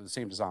reactors, they're the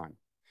same design.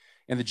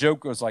 And the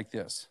joke goes like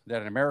this,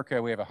 that in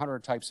America, we have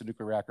 100 types of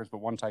nuclear reactors, but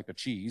one type of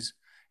cheese.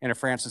 And in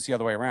France, it's the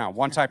other way around.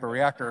 One type of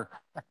reactor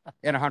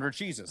and 100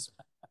 cheeses.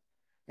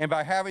 And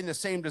by having the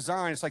same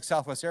design, it's like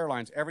Southwest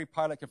Airlines. Every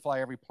pilot can fly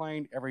every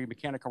plane. Every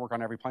mechanic can work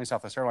on every plane.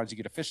 Southwest Airlines, you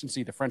get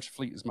efficiency. The French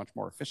fleet is much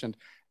more efficient.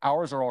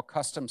 Ours are all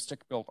custom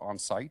stick-built on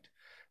site.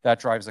 That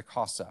drives the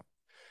costs up.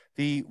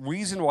 The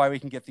reason why we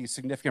can get these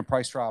significant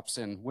price drops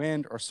in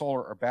wind or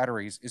solar or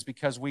batteries is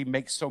because we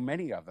make so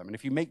many of them. And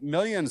if you make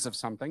millions of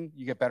something,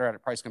 you get better at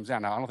it, price comes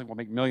down. Now, I don't think we'll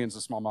make millions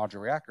of small modular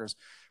reactors,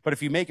 but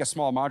if you make a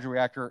small modular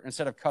reactor,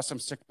 instead of custom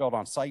stick built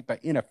on site,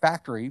 but in a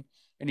factory,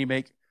 and you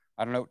make,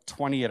 I don't know,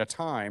 20 at a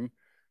time,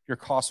 your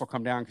costs will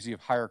come down because you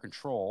have higher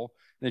control.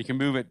 Then you can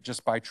move it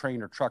just by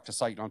train or truck to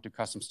site. You don't have to do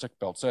custom stick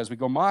build. So as we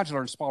go modular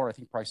and smaller, I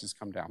think prices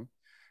come down.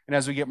 And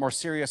as we get more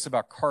serious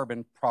about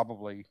carbon,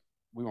 probably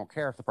we won't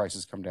care if the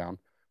prices come down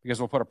because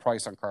we'll put a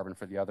price on carbon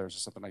for the others or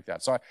something like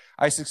that. So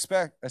I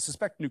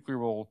suspect nuclear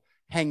will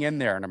hang in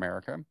there in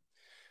America.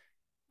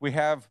 We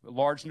have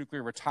large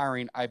nuclear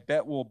retiring. I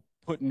bet we'll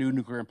put new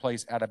nuclear in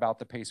place at about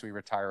the pace we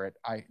retire it.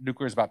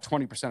 Nuclear is about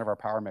 20% of our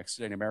power mix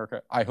today in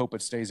America. I hope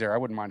it stays there. I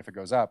wouldn't mind if it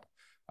goes up.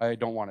 I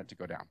don't want it to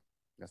go down.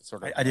 That's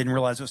sort of. I didn't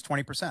realize it was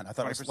 20%. I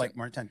thought 20%. It was like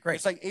more than 10. Great.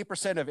 It's like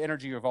 8% of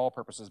energy of all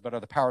purposes, but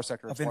of the power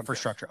sector. Of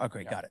infrastructure.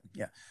 Okay, got it.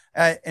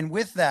 Yeah. And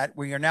with that,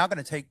 we are now going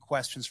to take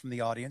questions from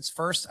the audience.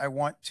 First, I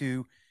want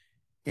to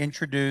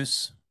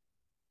introduce,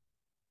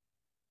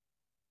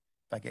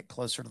 if I get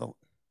closer to the,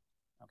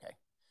 okay.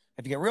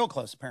 If you get real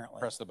close, apparently.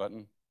 Press the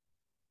button.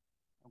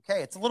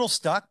 Okay, it's a little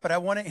stuck, but I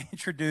want to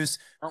introduce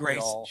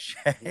Grace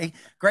Shea.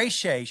 Grace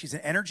Shea, she's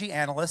an energy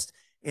analyst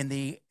in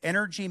the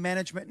Energy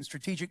Management and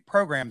Strategic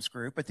Programs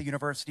Group at the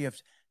University of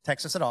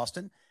Texas at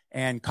Austin,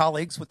 and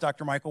colleagues with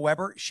Dr. Michael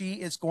Weber. She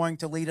is going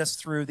to lead us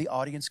through the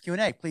audience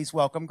Q&A. Please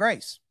welcome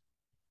Grace.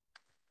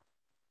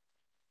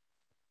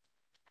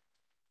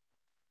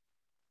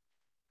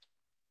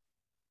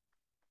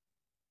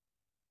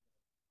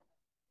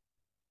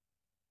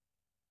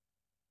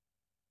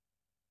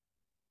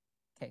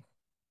 Okay.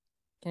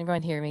 Can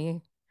everyone hear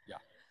me?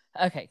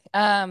 Yeah. Okay.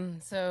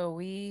 So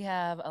we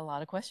have a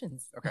lot of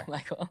questions, okay.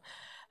 Michael.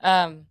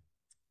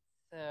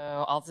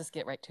 So I'll just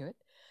get right to it.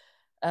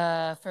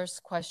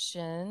 First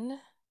question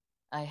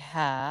I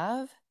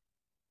have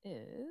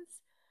is,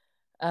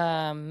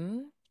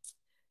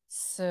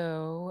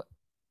 so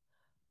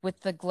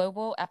with the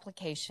global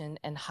application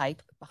and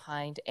hype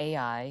behind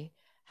AI,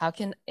 how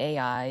can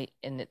AI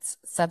and its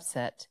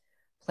subset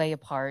play a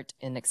part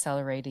in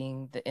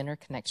accelerating the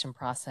interconnection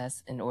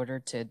process in order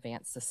to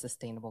advance the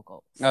sustainable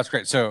goals? That's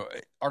great. So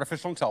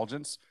artificial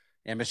intelligence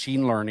and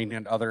machine learning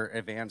and other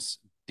advanced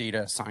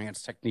data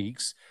science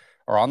techniques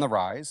are on the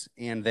rise,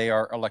 and they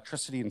are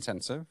electricity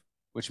intensive,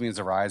 which means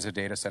the rise of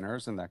data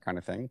centers and that kind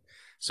of thing.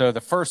 So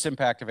the first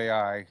impact of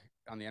AI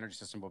on the energy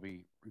system will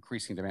be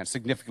increasing demand,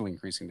 significantly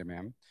increasing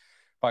demand.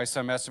 By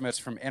some estimates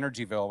from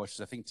Energyville, which is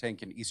a think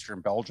tank in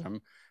Eastern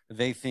Belgium,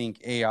 they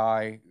think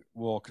AI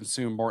will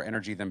consume more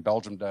energy than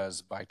Belgium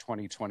does by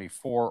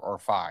 2024 or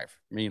 5.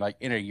 I mean, like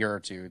in a year or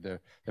two, the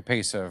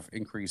pace of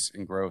increase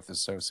in growth is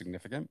so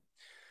significant.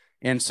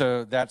 And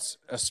so that's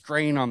a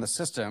strain on the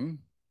system.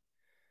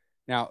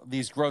 Now,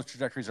 these growth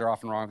trajectories are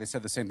often wrong. They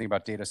said the same thing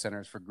about data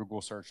centers for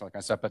Google search, like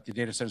I said, but the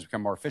data centers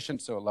become more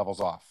efficient, so it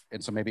levels off.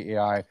 And so maybe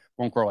AI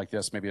won't grow like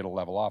this. Maybe it'll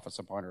level off at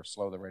some point or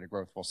slow the rate of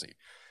growth. We'll see.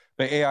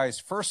 But AI is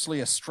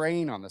firstly a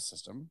strain on the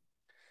system,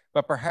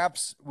 but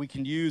perhaps we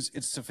can use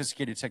its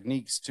sophisticated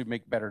techniques to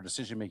make better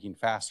decision-making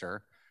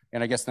faster.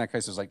 And I guess in that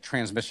case, it's like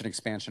transmission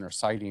expansion or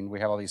siting. We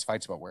have all these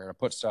fights about where to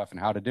put stuff and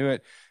how to do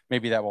it.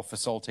 Maybe that will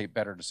facilitate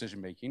better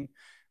decision-making.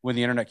 When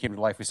the internet came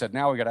to life, we said,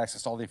 now we got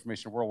access to all the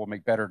information in the world, we'll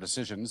make better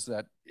decisions.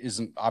 That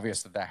isn't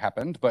obvious that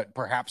happened, but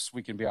perhaps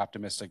we can be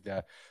optimistic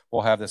that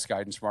we'll have this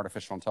guidance from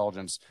artificial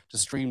intelligence to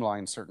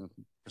streamline certain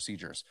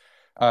procedures.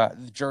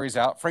 The jury's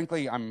out.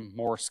 Frankly, I'm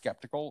more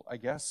skeptical, I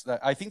guess.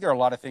 I think there are a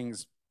lot of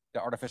things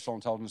that artificial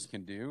intelligence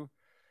can do,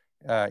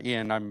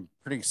 and I'm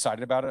pretty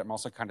excited about it. I'm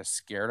also kind of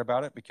scared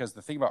about it because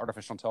the thing about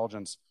artificial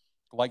intelligence,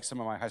 like some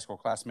of my high school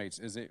classmates,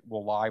 is it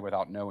will lie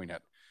without knowing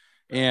it.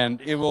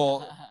 And it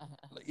will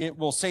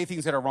say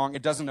things that are wrong.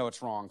 It doesn't know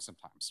it's wrong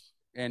sometimes.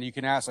 And you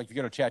can ask, like if you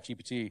go to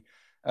ChatGPT,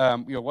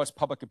 what's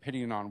public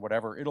opinion on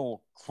whatever,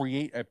 it'll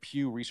create a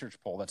Pew Research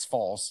poll that's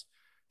false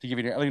to give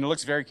you, I mean, it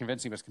looks very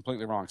convincing, but it's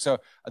completely wrong. So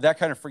that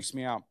kind of freaks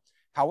me out.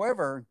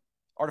 However,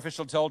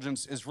 artificial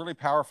intelligence is really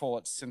powerful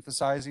at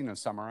synthesizing and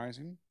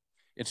summarizing.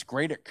 It's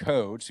great at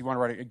code. So you want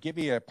to write it, give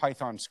me a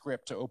Python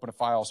script to open a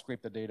file,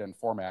 scrape the data, and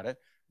format it.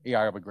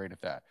 AI will be great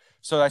at that.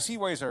 So I see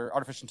ways where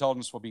artificial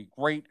intelligence will be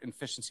great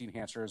efficiency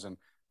enhancers and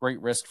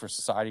great risk for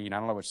society. And I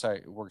don't know which side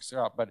it works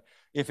out, but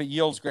if it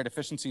yields great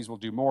efficiencies, we'll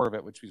do more of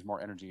it, which means more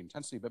energy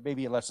intensity, but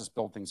maybe it lets us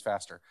build things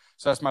faster.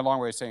 So that's my long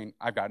way of saying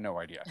I've got no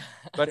idea.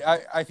 But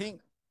I think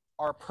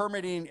our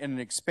permitting and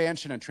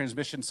expansion and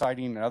transmission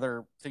siting and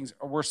other things,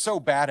 we're so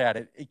bad at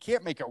it, it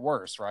can't make it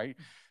worse, right?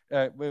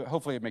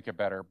 Hopefully it'd make it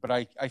better. But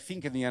I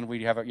think in the end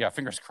we'd have a,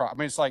 fingers crossed. I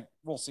mean, it's like,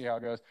 we'll see how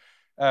it goes.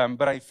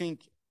 But I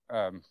think,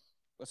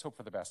 let's hope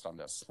for the best on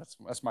this.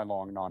 That's my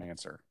long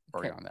non-answer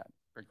for you on that.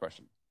 Great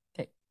question.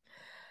 Okay.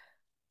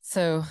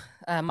 So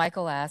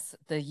Michael asks,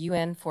 the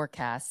UN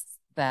forecasts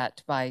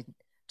that by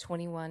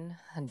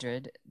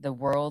 2100, the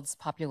world's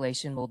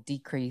population will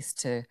decrease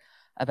to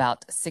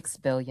about 6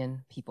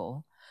 billion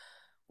people.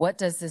 What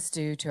does this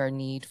do to our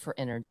need for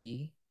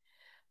energy?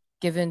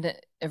 Given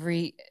that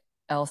every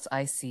else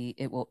I see,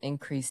 it will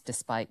increase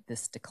despite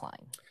this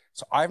decline.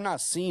 So I've not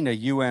seen a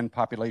UN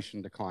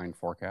population decline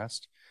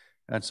forecast.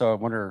 And so I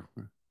wonder,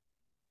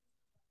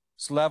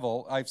 it's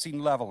level. I've seen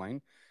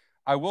leveling.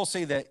 I will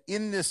say that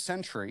in this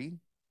century,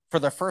 for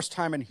the first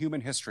time in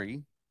human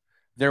history,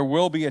 there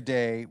will be a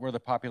day where the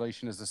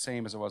population is the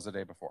same as it was the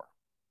day before.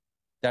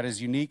 that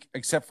is unique,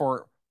 except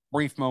for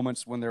brief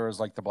moments when there was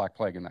like the Black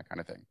Plague and that kind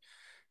of thing.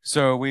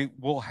 So we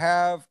will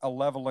have a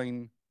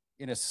leveling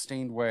in a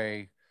sustained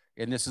way,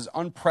 and this is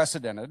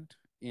unprecedented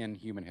in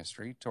human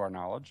history, to our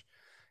knowledge.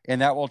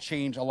 And that will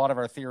change a lot of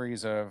our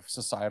theories of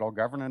societal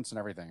governance and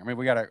everything. I mean,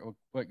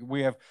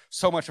 we have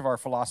so much of our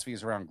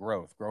philosophies around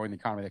growth, growing the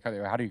economy.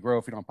 How do you grow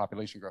if you don't have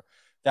population growth?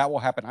 That will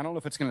happen. I don't know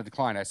if it's going to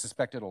decline. I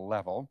suspect it'll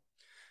level.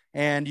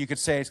 And you could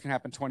say it's going to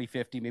happen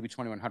 2050, maybe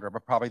 2100,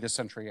 but probably this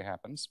century it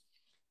happens.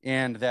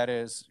 And that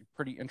is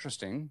pretty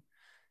interesting.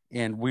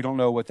 And we don't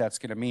know what that's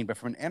going to mean. But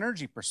from an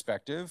energy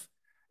perspective,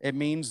 it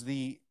means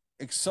the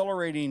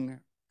accelerating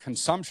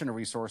consumption of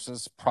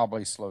resources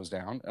probably slows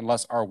down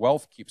unless our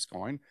wealth keeps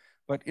going.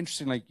 But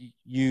interestingly,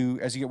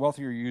 as you get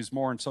wealthier, you use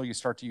more until you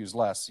start to use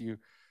less.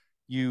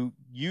 You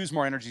use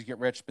more energy to get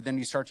rich, but then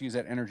you start to use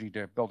that energy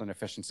to build an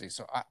efficiency.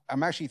 So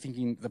I'm actually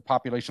thinking the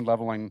population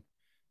leveling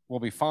will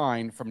be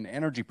fine from an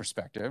energy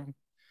perspective.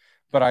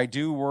 But I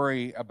do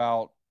worry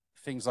about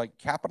things like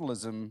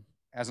capitalism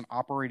as an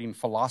operating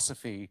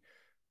philosophy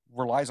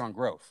relies on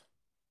growth.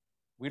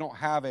 We don't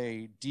have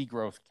a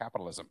degrowth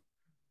capitalism.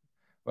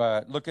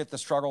 Look at the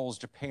struggles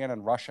Japan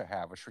and Russia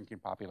have with shrinking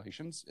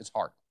populations. It's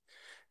hard,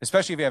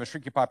 especially if you have a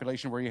shrinking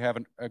population where you have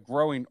a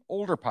growing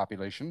older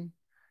population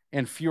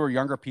and fewer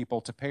younger people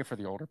to pay for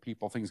the older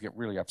people. Things get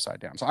really upside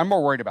down. So I'm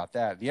more worried about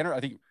that. I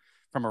think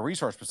from a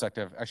resource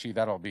perspective, actually,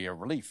 that'll be a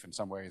relief in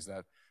some ways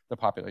that the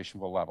population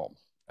will level.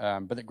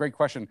 But a great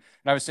question.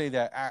 And I would say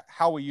that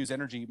how we use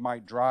energy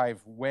might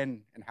drive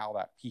when and how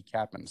that peak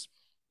happens.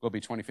 Will be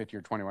 2050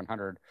 or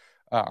 2100.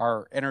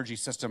 Our energy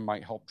system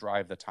might help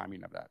drive the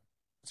timing of that.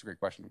 That's a great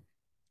question.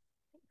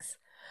 Thanks.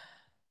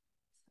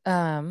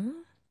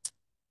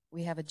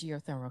 We have a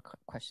geothermal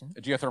question.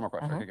 A geothermal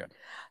question. Okay,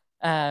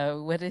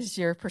 good. What is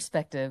your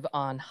perspective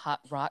on hot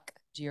rock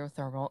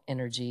geothermal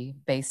energy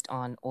based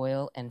on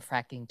oil and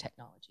fracking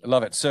technology? I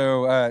love it.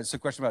 So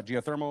question about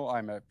geothermal.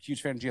 I'm a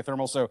huge fan of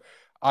geothermal. So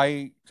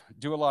I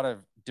do a lot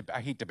of,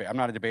 I hate debate. I'm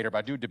not a debater, but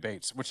I do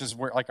debates, which is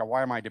where,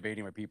 why am I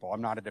debating with people?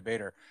 I'm not a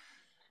debater.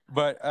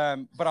 But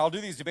I'll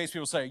do these debates.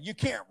 People say, you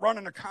can't run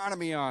an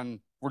economy on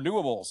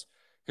renewables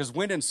because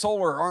wind and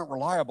solar aren't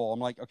reliable. I'm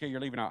like, okay,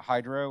 you're leaving out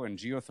hydro and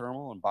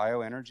geothermal and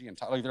bioenergy.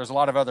 And there's a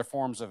lot of other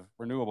forms of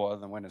renewable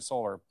other than wind and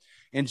solar.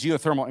 And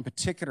geothermal in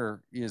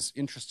particular is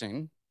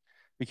interesting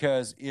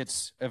because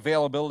its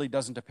availability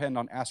doesn't depend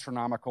on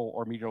astronomical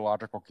or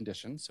meteorological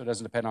conditions. So it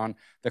doesn't depend on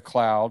the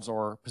clouds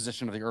or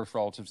position of the Earth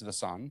relative to the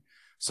sun.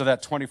 So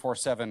that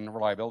 24/7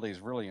 reliability is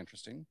really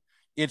interesting.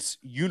 It's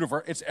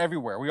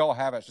everywhere. We all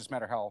have it. It's just a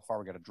matter how far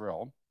we got to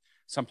drill.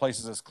 Some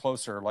places it's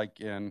closer, like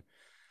in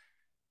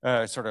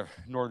sort of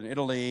northern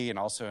Italy and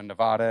also in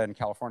Nevada and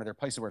California. There are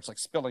places where it's like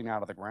spilling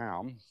out of the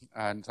ground.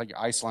 And it's like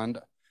Iceland.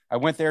 I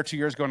went there 2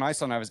 years ago in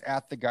Iceland. I was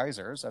at the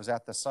geysers. I was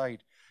at the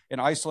site. In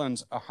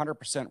Iceland's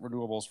 100%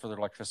 renewables for their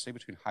electricity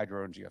between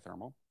hydro and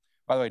geothermal.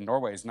 By the way,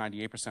 Norway is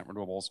 98%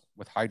 renewables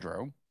with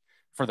hydro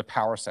for the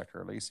power sector,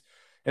 at least.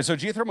 And so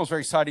geothermal is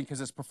very exciting because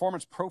its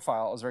performance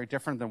profile is very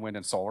different than wind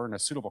and solar and a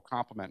suitable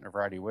complement in a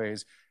variety of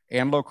ways,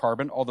 and low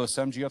carbon, although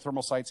some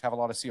geothermal sites have a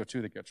lot of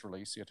CO2 that gets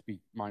released. So you have to be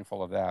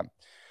mindful of that.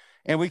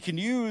 And we can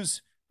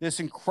use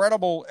this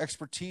incredible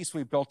expertise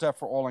we've built up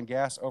for oil and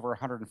gas over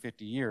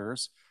 150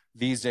 years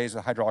these days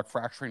with hydraulic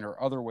fracturing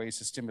or other ways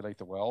to stimulate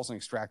the wells and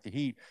extract the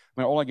heat.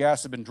 I mean, oil and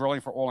gas have been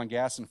drilling for oil and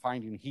gas and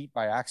finding heat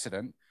by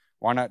accident.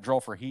 Why not drill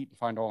for heat and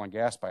find oil and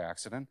gas by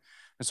accident?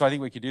 And so I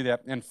think we could do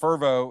that. And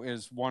Fervo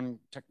is one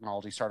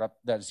technology startup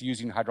that's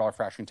using hydraulic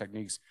fracturing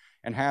techniques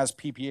and has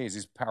PPAs,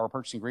 these power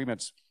purchasing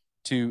agreements,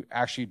 to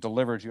actually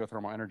deliver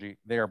geothermal energy.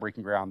 They are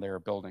breaking ground. They are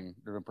building,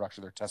 they're in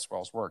production. Their test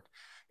wells work.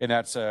 And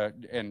that's,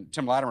 and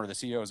Tim Latimer, the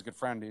CEO, is a good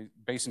friend. He's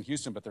based in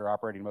Houston, but they're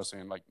operating mostly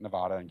in like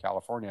Nevada and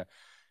California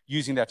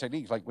using that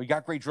technique. Like, we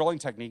got great drilling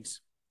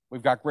techniques.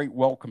 We've got great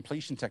well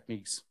completion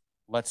techniques.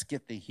 Let's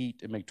get the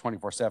heat and make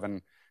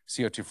 24/7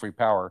 CO2-free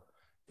power.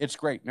 It's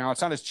great. Now,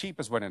 it's not as cheap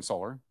as wind and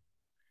solar,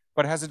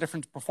 but it has a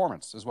different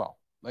performance as well.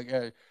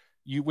 Like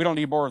we don't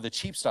need more of the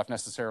cheap stuff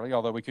necessarily,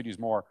 although we could use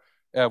more.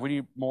 We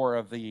need more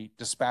of the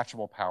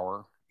dispatchable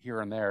power here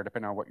and there,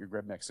 depending on what your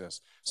grid mix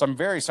is. So I'm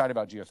very excited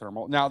about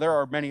geothermal. Now, there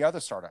are many other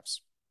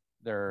startups.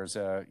 There's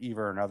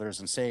Ever and others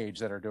and Sage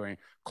that are doing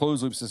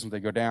closed loop systems. They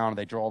go down,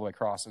 they draw all the way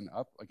across and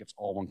up, like it's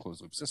all one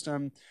closed loop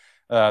system.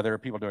 There are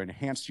people doing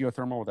enhanced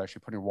geothermal with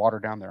actually putting water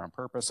down there on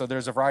purpose. So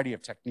there's a variety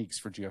of techniques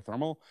for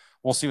geothermal.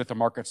 We'll see what the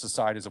markets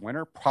decide as a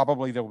winner.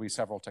 Probably there will be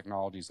several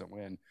technologies that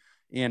win.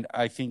 And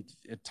I think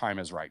time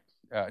is right.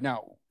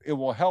 Now, it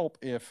will help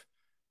if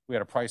we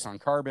had a price on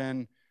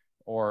carbon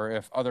or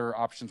if other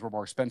options were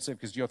more expensive,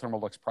 because geothermal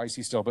looks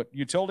pricey still. But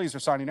utilities are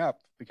signing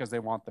up because they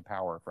want the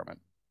power from it.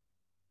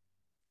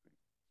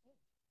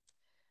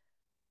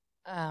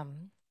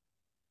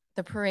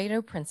 The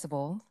Pareto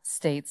principle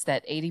states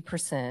that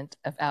 80%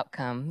 of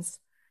outcomes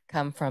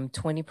come from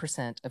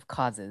 20% of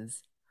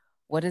causes.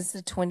 What is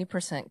the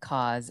 20%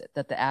 cause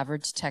that the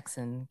average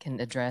Texan can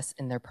address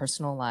in their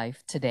personal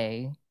life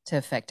today to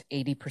affect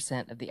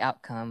 80% of the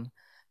outcome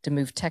to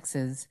move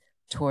Texas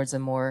towards a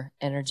more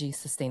energy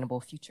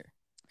sustainable future?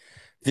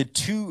 The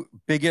two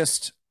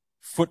biggest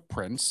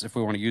footprints, if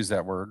we want to use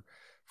that word,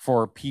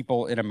 for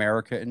people in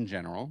America in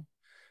general,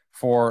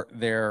 for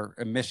their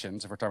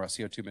emissions, if we're talking about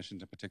CO2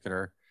 emissions in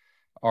particular,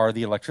 are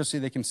the electricity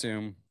they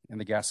consume and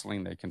the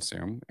gasoline they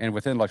consume. And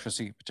within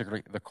electricity,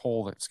 particularly the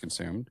coal that's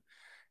consumed.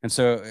 And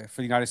so for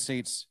the United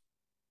States,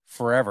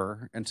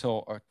 forever,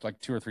 until like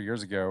 2 or 3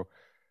 years ago,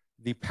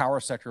 the power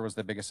sector was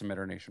the biggest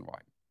emitter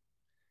nationwide,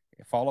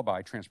 followed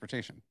by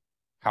transportation.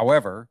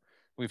 However,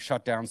 we've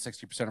shut down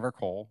 60% of our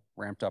coal,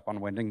 ramped up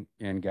on wind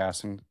and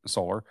gas and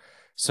solar.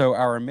 So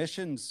our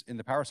emissions in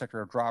the power sector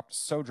have dropped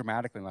so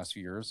dramatically in the last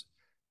few years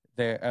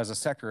that as a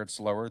sector,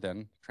 it's lower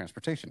than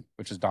transportation,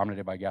 which is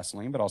dominated by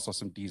gasoline, but also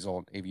some diesel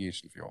and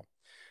aviation fuel.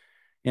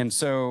 And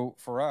so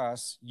for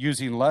us,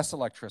 using less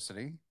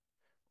electricity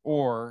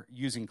or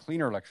using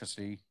cleaner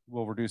electricity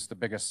will reduce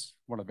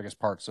one of the biggest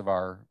parts of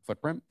our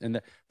footprint.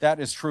 And that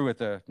is true at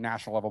the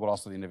national level, but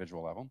also the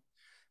individual level.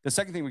 The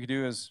second thing we could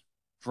do is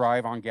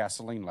drive on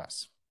gasoline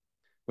less,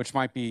 which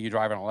might be you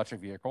drive an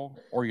electric vehicle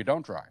or you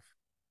don't drive.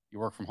 You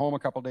work from home a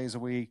couple days a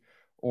week,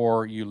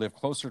 or you live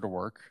closer to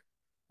work,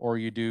 or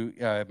you do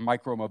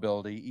micro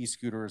mobility,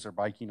 e-scooters or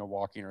biking or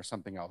walking or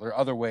something else. There are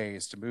other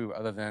ways to move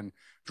other than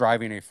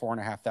driving a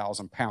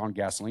 4,500 pound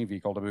gasoline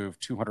vehicle to move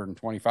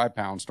 225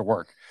 pounds to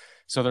work.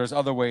 So there's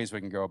other ways we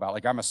can go about.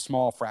 Like I'm a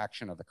small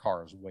fraction of the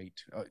car's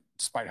weight,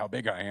 despite how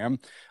big I am.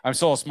 I'm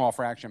still a small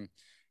fraction.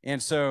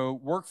 And so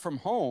work from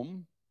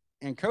home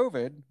in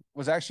COVID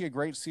was actually a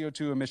great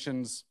CO2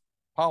 emissions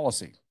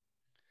policy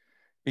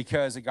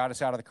because it got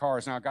us out of the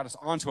cars. Now it got us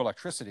onto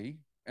electricity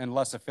and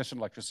less efficient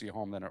electricity at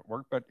home than at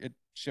work, but it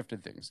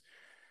shifted things.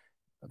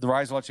 The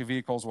rise of electric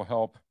vehicles will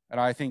help. And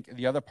I think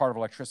the other part of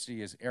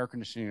electricity is air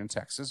conditioning in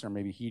Texas, or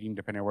maybe heating,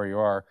 depending on where you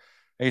are.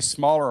 A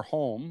smaller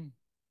home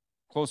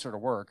closer to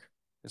work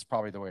is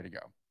probably the way to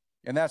go.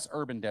 And that's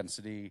urban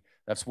density,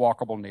 that's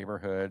walkable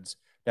neighborhoods,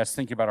 that's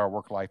thinking about our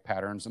work-life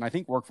patterns. And I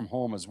think work from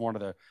home is one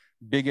of the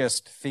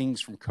biggest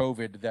things from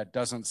COVID that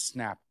doesn't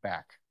snap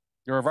back.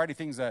 There are a variety of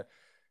things that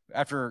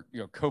after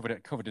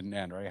COVID didn't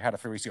end, right? I had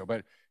it 3 weeks ago,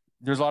 but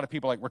there's a lot of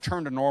people like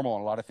return to normal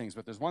on a lot of things,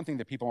 but there's one thing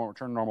that people won't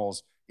return to normal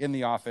is in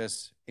the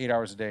office, 8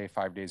 hours a day,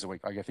 5 days a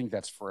week. Like I think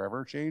that's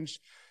forever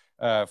changed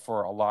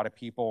for a lot of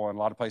people, and a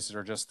lot of places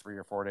are just 3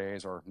 or 4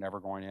 days or never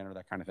going in or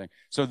that kind of thing.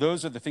 So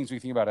those are the things we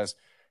think about as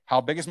how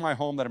big is my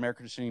home that I'm air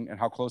conditioning and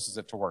how close is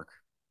it to work?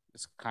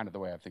 It's kind of the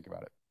way I think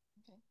about it.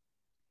 Okay.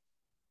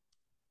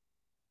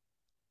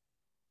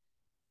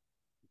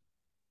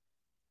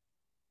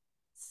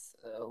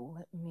 So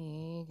let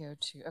me go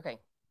to, okay.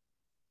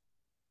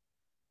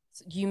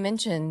 So you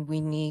mentioned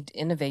we need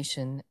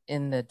innovation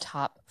in the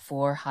top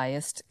 4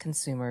 highest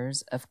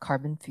consumers of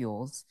carbon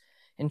fuels,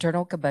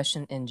 internal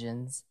combustion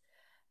engines,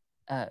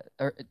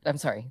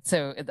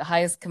 so the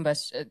highest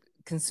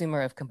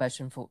consumer of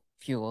combustion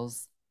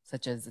fuels,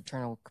 such as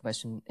internal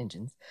combustion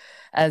engines.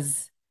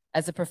 As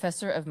a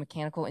professor of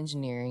mechanical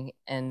engineering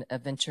and a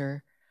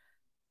venture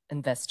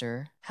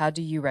investor, how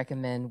do you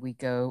recommend we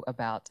go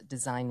about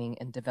designing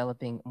and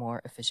developing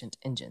more efficient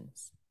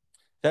engines?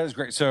 That is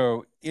great.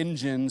 So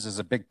engines is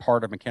a big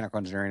part of mechanical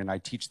engineering, and I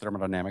teach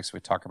thermodynamics. We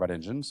talk about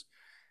engines.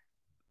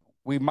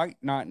 We might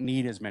not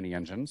need as many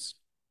engines,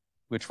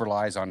 which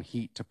relies on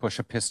heat to push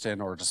a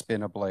piston or to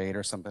spin a blade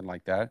or something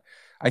like that.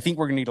 I think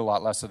we're going to need a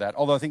lot less of that,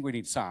 although I think we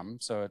need some.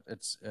 So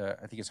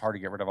I think it's hard to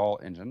get rid of all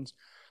engines.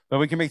 But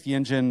we can make the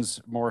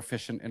engines more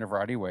efficient in a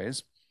variety of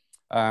ways.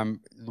 The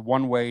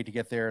one way to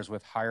get there is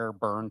with higher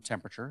burn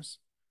temperatures.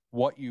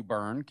 What you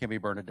burn can be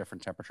burned at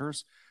different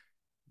temperatures.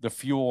 The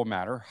fuel will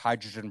matter.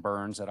 Hydrogen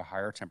burns at a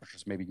higher temperature,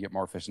 so maybe you get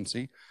more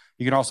efficiency.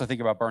 You can also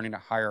think about burning at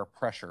higher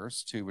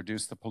pressures to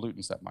reduce the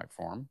pollutants that might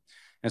form.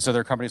 And so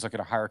there are companies looking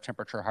at higher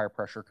temperature, higher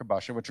pressure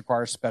combustion, which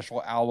requires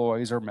special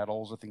alloys or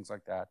metals or things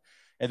like that.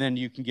 And then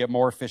you can get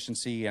more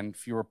efficiency and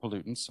fewer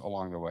pollutants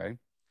along the way.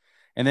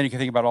 And then you can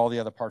think about all the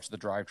other parts of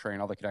the drivetrain,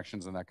 all the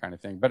connections and that kind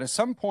of thing. But at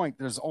some point,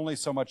 there's only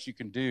so much you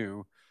can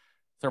do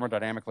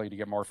thermodynamically to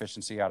get more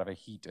efficiency out of a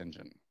heat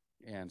engine.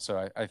 And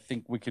so I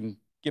think we can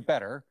get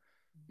better.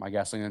 My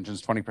gasoline engine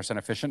is 20%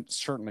 efficient.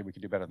 Certainly we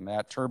can do better than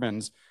that.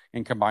 Turbines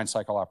in combined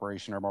cycle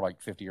operation are more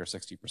like 50 or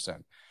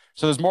 60%.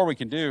 So there's more we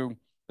can do,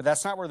 but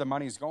that's not where the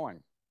money's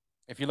going.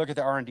 If you look at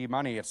the R&D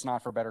money, it's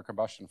not for better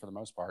combustion for the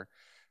most part.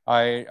 When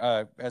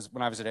I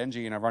was at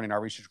ENGIE and I'm running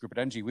our research group at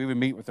ENGIE, we would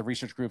meet with the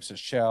research groups at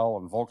Shell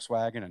and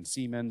Volkswagen and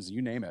Siemens,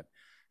 you name it.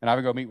 And I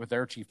would go meet with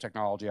their chief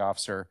technology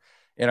officer.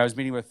 And I was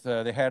meeting with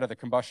the head of the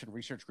combustion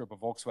research group of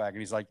Volkswagen.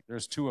 He's like,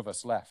 there's 2 of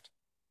us left.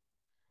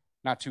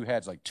 Not 2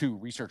 heads, like 2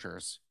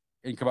 researchers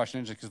in combustion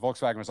engines, because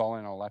Volkswagen was all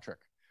in on electric.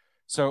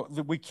 So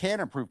we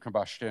can improve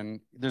combustion.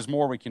 There's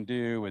more we can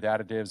do with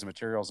additives and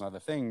materials and other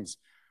things,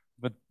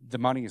 but the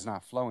money is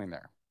not flowing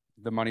there.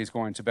 The money is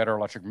going to better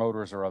electric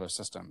motors or other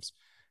systems.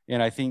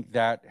 And I think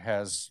that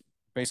has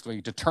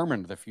basically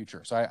determined the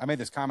future. So I made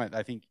this comment,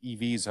 I think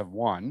EVs have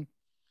won. And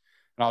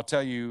I'll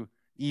tell you,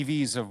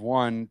 EVs have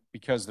won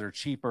because they're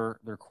cheaper,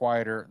 they're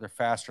quieter, they're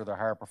faster, they're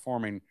higher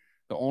performing.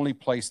 The only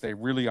place they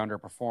really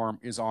underperform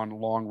is on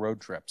long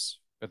road trips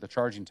at the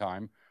charging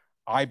time.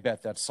 I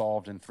bet that's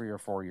solved in 3 or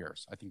 4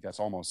 years. I think that's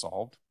almost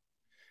solved.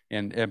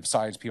 And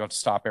besides, people have to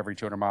stop every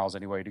 200 miles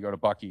anyway to go to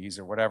Buc-ee's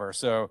or whatever.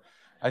 So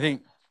I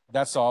think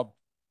that's all.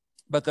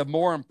 But the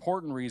more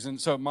important reason,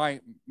 so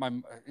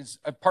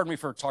pardon me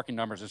for talking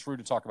numbers. It's rude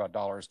to talk about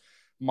dollars.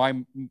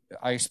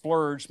 I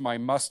splurged. My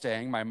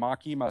Mustang, my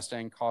Mach-E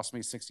Mustang, cost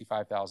me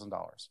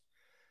 $65,000.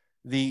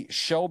 The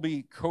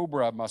Shelby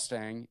Cobra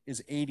Mustang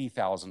is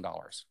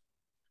 $80,000,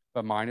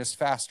 but mine is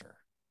faster.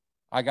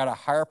 I got a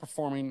higher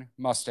performing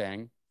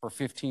Mustang for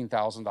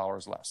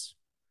 $15,000 less,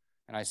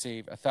 and I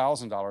save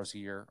 $1,000 a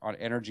year on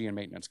energy and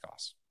maintenance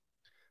costs.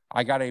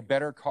 I got a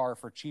better car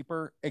for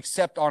cheaper,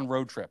 except on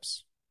road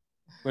trips,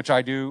 which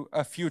I do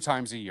a few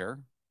times a year,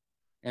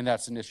 and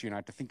that's an issue, and I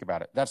have to think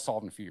about it. That's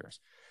solved in a few years.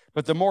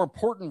 But the more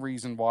important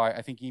reason why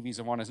I think EVs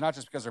have won is not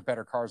just because they're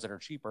better cars that are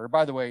cheaper.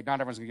 By the way, not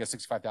everyone's going to get a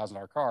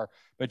 $65,000 car,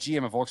 but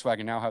GM and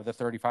Volkswagen now have the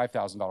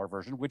 $35,000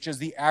 version, which is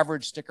the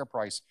average sticker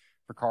price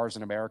for cars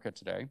in America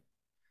today.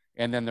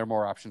 And then there are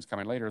more options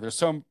coming later. There's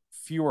so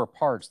fewer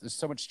parts. There's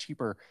so much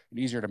cheaper and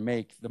easier to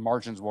make. The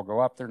margins will go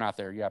up. They're not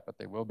there yet, but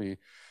they will be.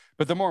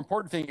 But the more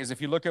important thing is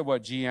if you look at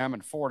what GM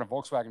and Ford and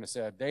Volkswagen have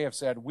said, they have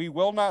said, we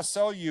will not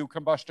sell you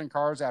combustion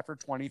cars after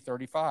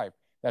 2035.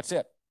 That's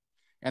it.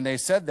 And they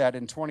said that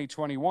in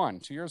 2021,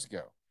 2 years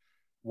ago.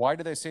 Why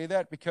do they say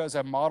that? Because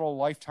a model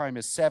lifetime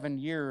is 7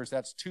 years.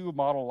 That's 2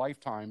 model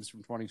lifetimes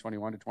from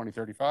 2021 to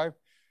 2035.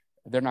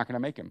 They're not going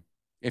to make them.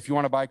 If you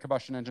want to buy a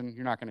combustion engine,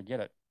 you're not going to get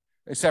it,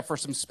 except for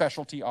some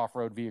specialty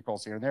off-road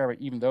vehicles here and there. But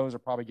even those are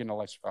probably going to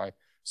electrify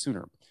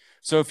sooner.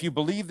 So if you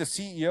believe the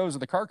CEOs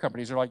of the car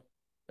companies, they're like,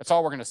 that's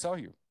all we're going to sell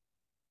you.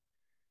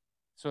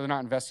 So they're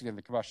not investing in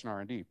the combustion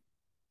R&D.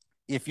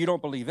 If you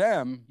don't believe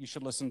them, you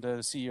should listen to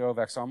the CEO of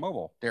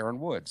ExxonMobil, Darren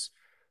Woods,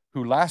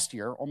 who last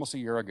year, almost a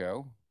year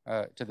ago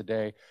to the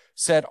day,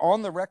 said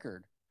on the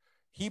record,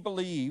 he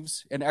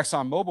believes, and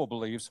ExxonMobil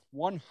believes,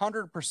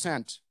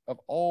 100% of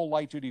all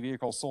light-duty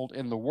vehicles sold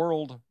in the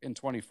world in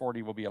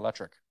 2040 will be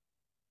electric.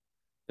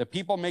 The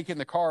people making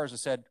the cars have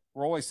said,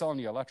 we're only selling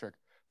you electric.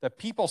 The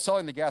people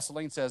selling the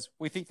gasoline says,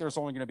 we think there's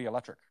only going to be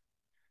electric.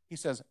 He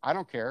says, I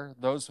don't care.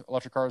 Those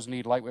electric cars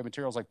need lightweight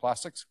materials like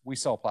plastics. We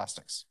sell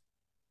plastics.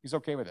 He's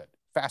okay with it.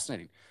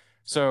 Fascinating.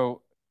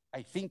 So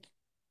I think,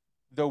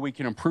 though we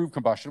can improve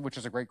combustion, which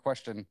is a great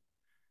question,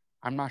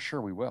 I'm not sure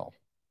we will,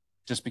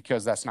 just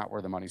because that's not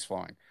where the money's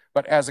flowing.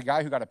 But as a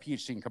guy who got a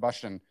PhD in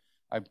combustion,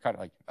 I'm kind of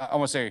like, I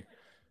want to say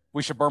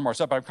we should burn more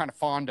stuff, but I'm kind of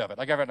fond of it.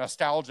 Like I have a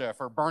nostalgia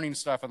for burning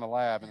stuff in the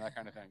lab and that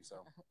kind of thing. So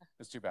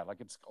it's too bad.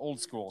 Like it's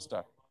old school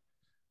stuff.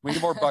 We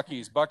need more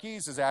Buc-ee's.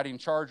 Buc-ee's is adding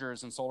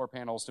chargers and solar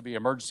panels to be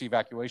emergency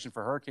evacuation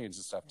for hurricanes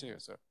and stuff too.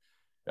 So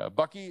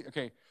Buc-ee,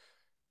 okay.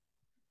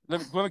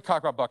 Let me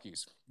talk about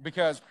Buc-ee's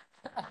because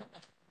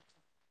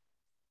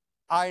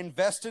I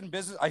invest in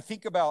business. I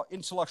think about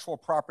intellectual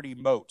property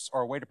moats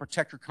or a way to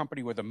protect your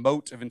company with a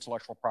moat of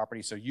intellectual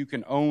property so you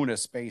can own a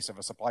space of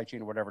a supply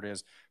chain or whatever it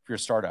is for your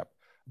startup.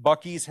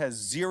 Buc-ee's has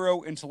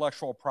 0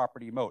 intellectual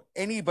property moat.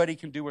 Anybody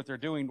can do what they're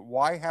doing.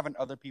 Why haven't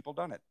other people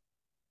done it?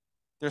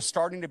 There's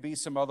starting to be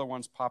some other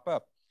ones pop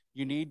up.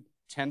 You need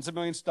tens of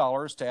millions of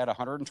dollars to add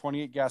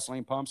 128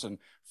 gasoline pumps and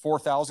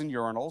 4,000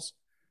 urinals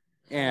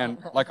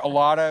and like a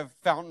lot of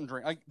fountain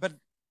drink. But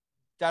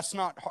that's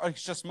not,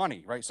 it's just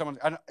money, right?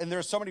 And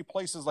there's so many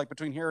places like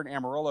between here and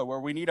Amarillo where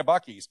we need a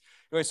Buc-ee's.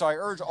 Anyway, so I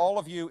urge all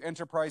of you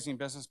enterprising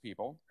business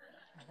people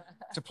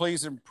to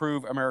please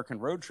improve American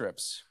road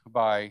trips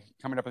by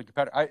coming up with a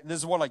competitor.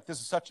 This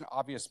is such an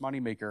obvious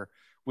moneymaker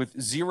with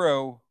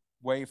 0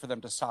 way for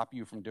them to stop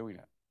you from doing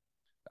it.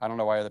 I don't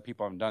know why other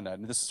people haven't done that.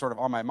 And this is sort of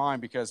on my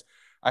mind because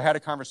I had a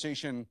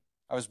conversation.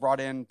 I was brought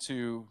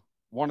into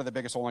one of the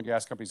biggest oil and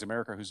gas companies in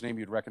America, whose name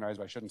you'd recognize,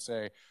 but I shouldn't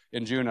say,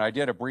 in June. And I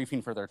did a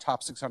briefing for their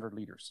top 600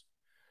 leaders.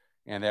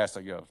 And they asked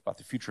about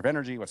the future of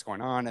energy, what's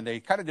going on. And they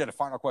kind of did a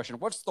final question.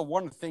 What's the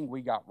one thing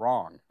we got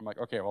wrong? I'm like,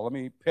 okay, well, let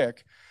me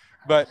pick.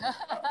 But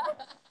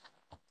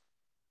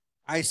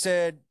I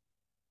said,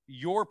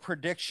 your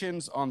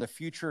predictions on the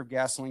future of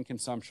gasoline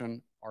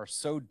consumption are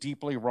so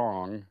deeply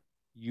wrong,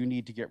 you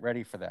need to get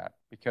ready for that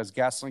because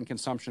gasoline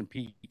consumption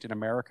peaked in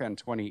America in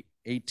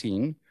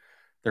 2018.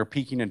 They're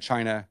peaking in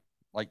China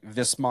like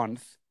this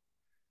month.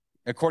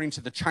 According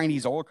to the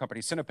Chinese oil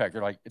company, Sinopec,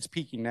 they're like, it's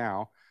peaking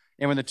now.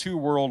 And when the 2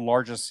 world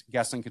largest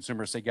gasoline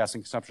consumers say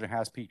gasoline consumption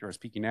has peaked or is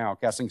peaking now,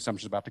 gasoline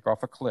consumption is about to go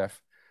off a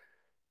cliff.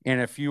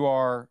 And if you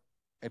are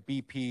a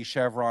BP,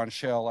 Chevron,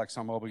 Shell,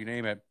 ExxonMobil, you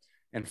name it,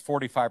 and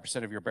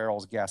 45% of your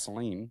barrels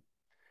gasoline,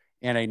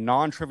 and a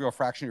non-trivial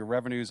fraction of your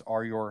revenues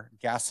are your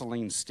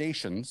gasoline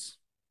stations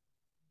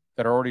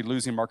that are already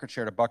losing market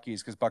share to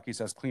Buc-ee's because Buc-ee's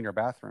has cleaner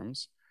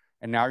bathrooms,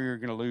 and now you're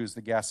going to lose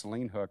the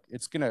gasoline hook.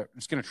 It's going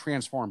to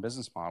transform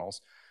business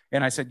models.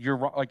 And I said, you're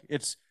wrong. Like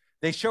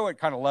they show it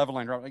kind of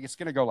leveling, right? Like it's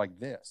going to go like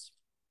this.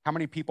 How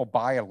many people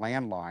buy a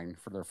landline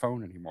for their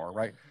phone anymore,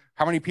 right?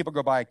 How many people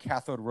go buy a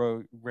cathode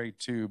ray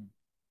tube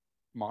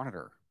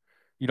monitor?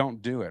 You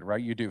don't do it,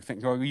 right? You do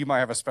think, oh, you might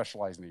have a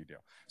specialized need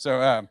deal.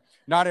 So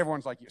not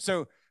everyone's like you.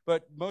 So,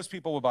 but most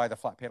people will buy the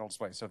flat panel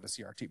display, so the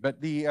CRT.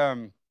 But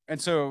and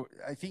so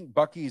I think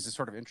Buc-ee's is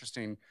sort of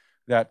interesting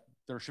that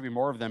there should be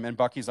more of them. And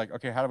Bucky's like,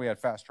 okay, how do we add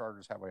fast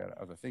chargers? How do we add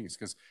other things?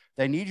 Because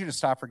they need you to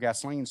stop for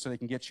gasoline so they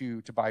can get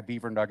you to buy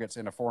beaver nuggets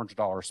and a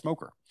 $400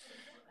 smoker.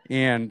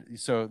 And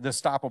so this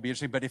stop will be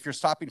interesting. But if you're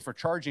stopping for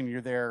charging,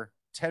 you're there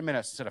 10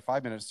 minutes instead of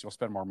 5 minutes, you'll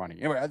spend more money.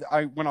 Anyway,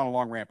 I went on a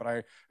long rant, but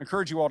I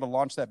encourage you all to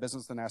launch that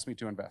business and ask me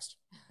to invest.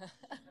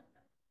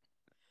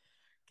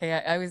 Okay,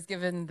 I was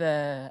given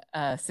the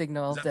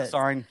signal that the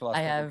sign?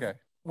 I have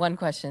one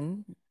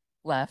question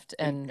left.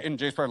 And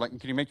Jay's probably like,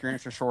 can you make your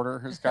answer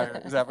shorter? Is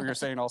that what you're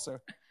saying also?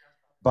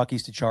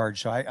 Bucky's to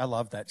charge. So I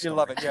love that story. You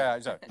love it, yeah.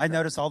 Exactly. I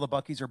noticed all the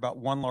Bucky's are about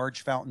one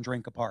large fountain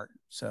drink apart.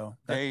 So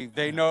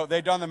they know,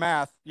 they've done the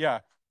math. Yeah.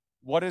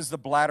 What is the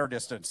bladder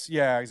distance?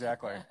 Yeah,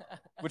 exactly.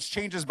 Which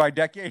changes by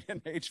decade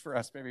and age for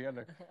us, maybe.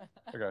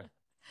 Okay.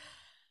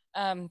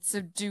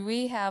 So do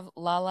we have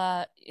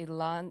Lala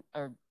Ilonza,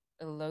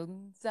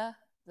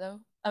 though?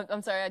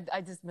 I'm sorry,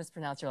 I just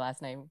mispronounced your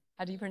last name.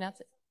 How do you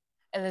pronounce it?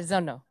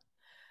 Elizondo.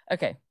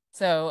 Okay,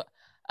 so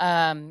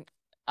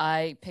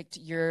I picked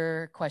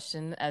your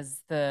question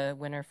as the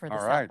winner for the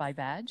Stop By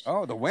badge.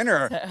 Oh, the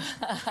winner.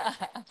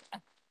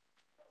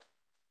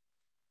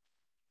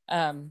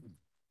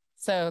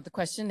 So the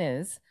question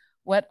is,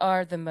 what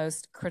are the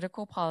most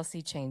critical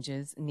policy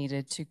changes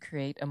needed to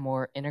create a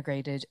more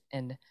integrated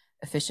and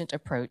efficient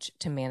approach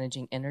to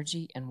managing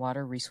energy and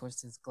water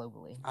resources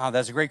globally? Oh,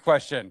 that's a great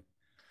question.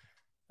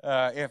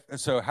 If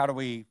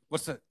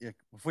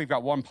we've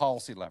got one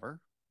policy lever,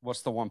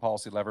 what's the one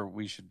policy lever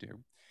we should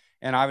do?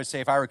 And I would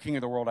say if I were king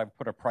of the world, I would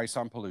put a price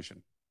on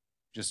pollution.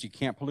 Just you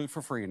can't pollute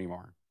for free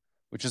anymore,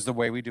 which is the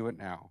way we do it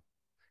now.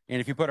 And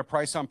if you put a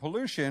price on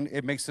pollution,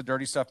 it makes the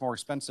dirty stuff more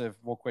expensive.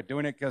 We'll quit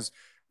doing it because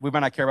we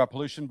might not care about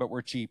pollution, but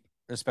we're cheap,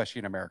 especially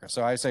in America.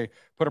 So I say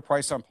put a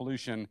price on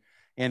pollution.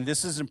 And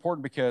this is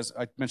important because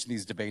I mentioned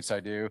these debates I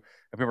do. And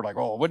people are like,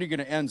 oh, when are you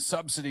going to end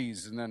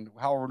subsidies? And then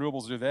how will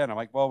renewables do then? I'm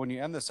like, well, when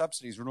you end the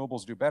subsidies,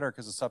 renewables do better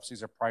because the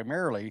subsidies are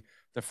primarily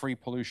the free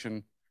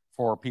pollution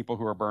for people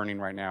who are burning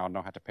right now and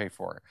don't have to pay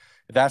for it.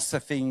 That's the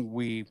thing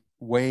we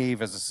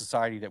waive as a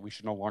society that we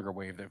should no longer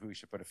waive, that we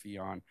should put a fee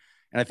on.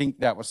 And I think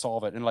that would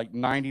solve it. And like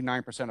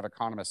 99% of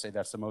economists say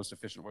that's the most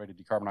efficient way to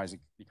decarbonize the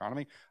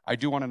economy. I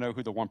do want to know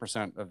who the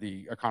 1% of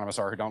the economists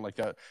are who don't like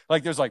that.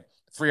 Like there's like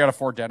 3 out of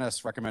 4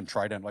 dentists recommend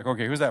Trident. Like,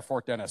 okay, who's that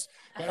 4th dentist?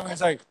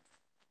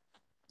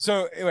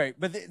 So anyway,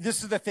 but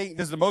this is the thing.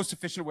 This is the most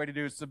efficient way to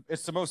do it.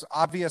 It's the most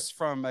obvious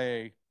from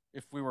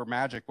if we were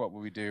magic, what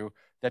would we do?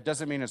 That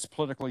doesn't mean it's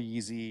politically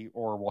easy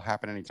or will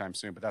happen anytime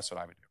soon, but that's what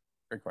I would do.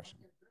 Great question.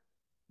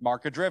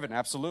 Market driven,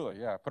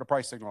 absolutely. Yeah, put a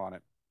price signal on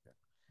it.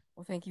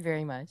 Well, thank you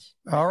very much.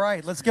 All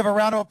right, let's give a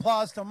round of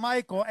applause to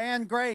Michael and Grace.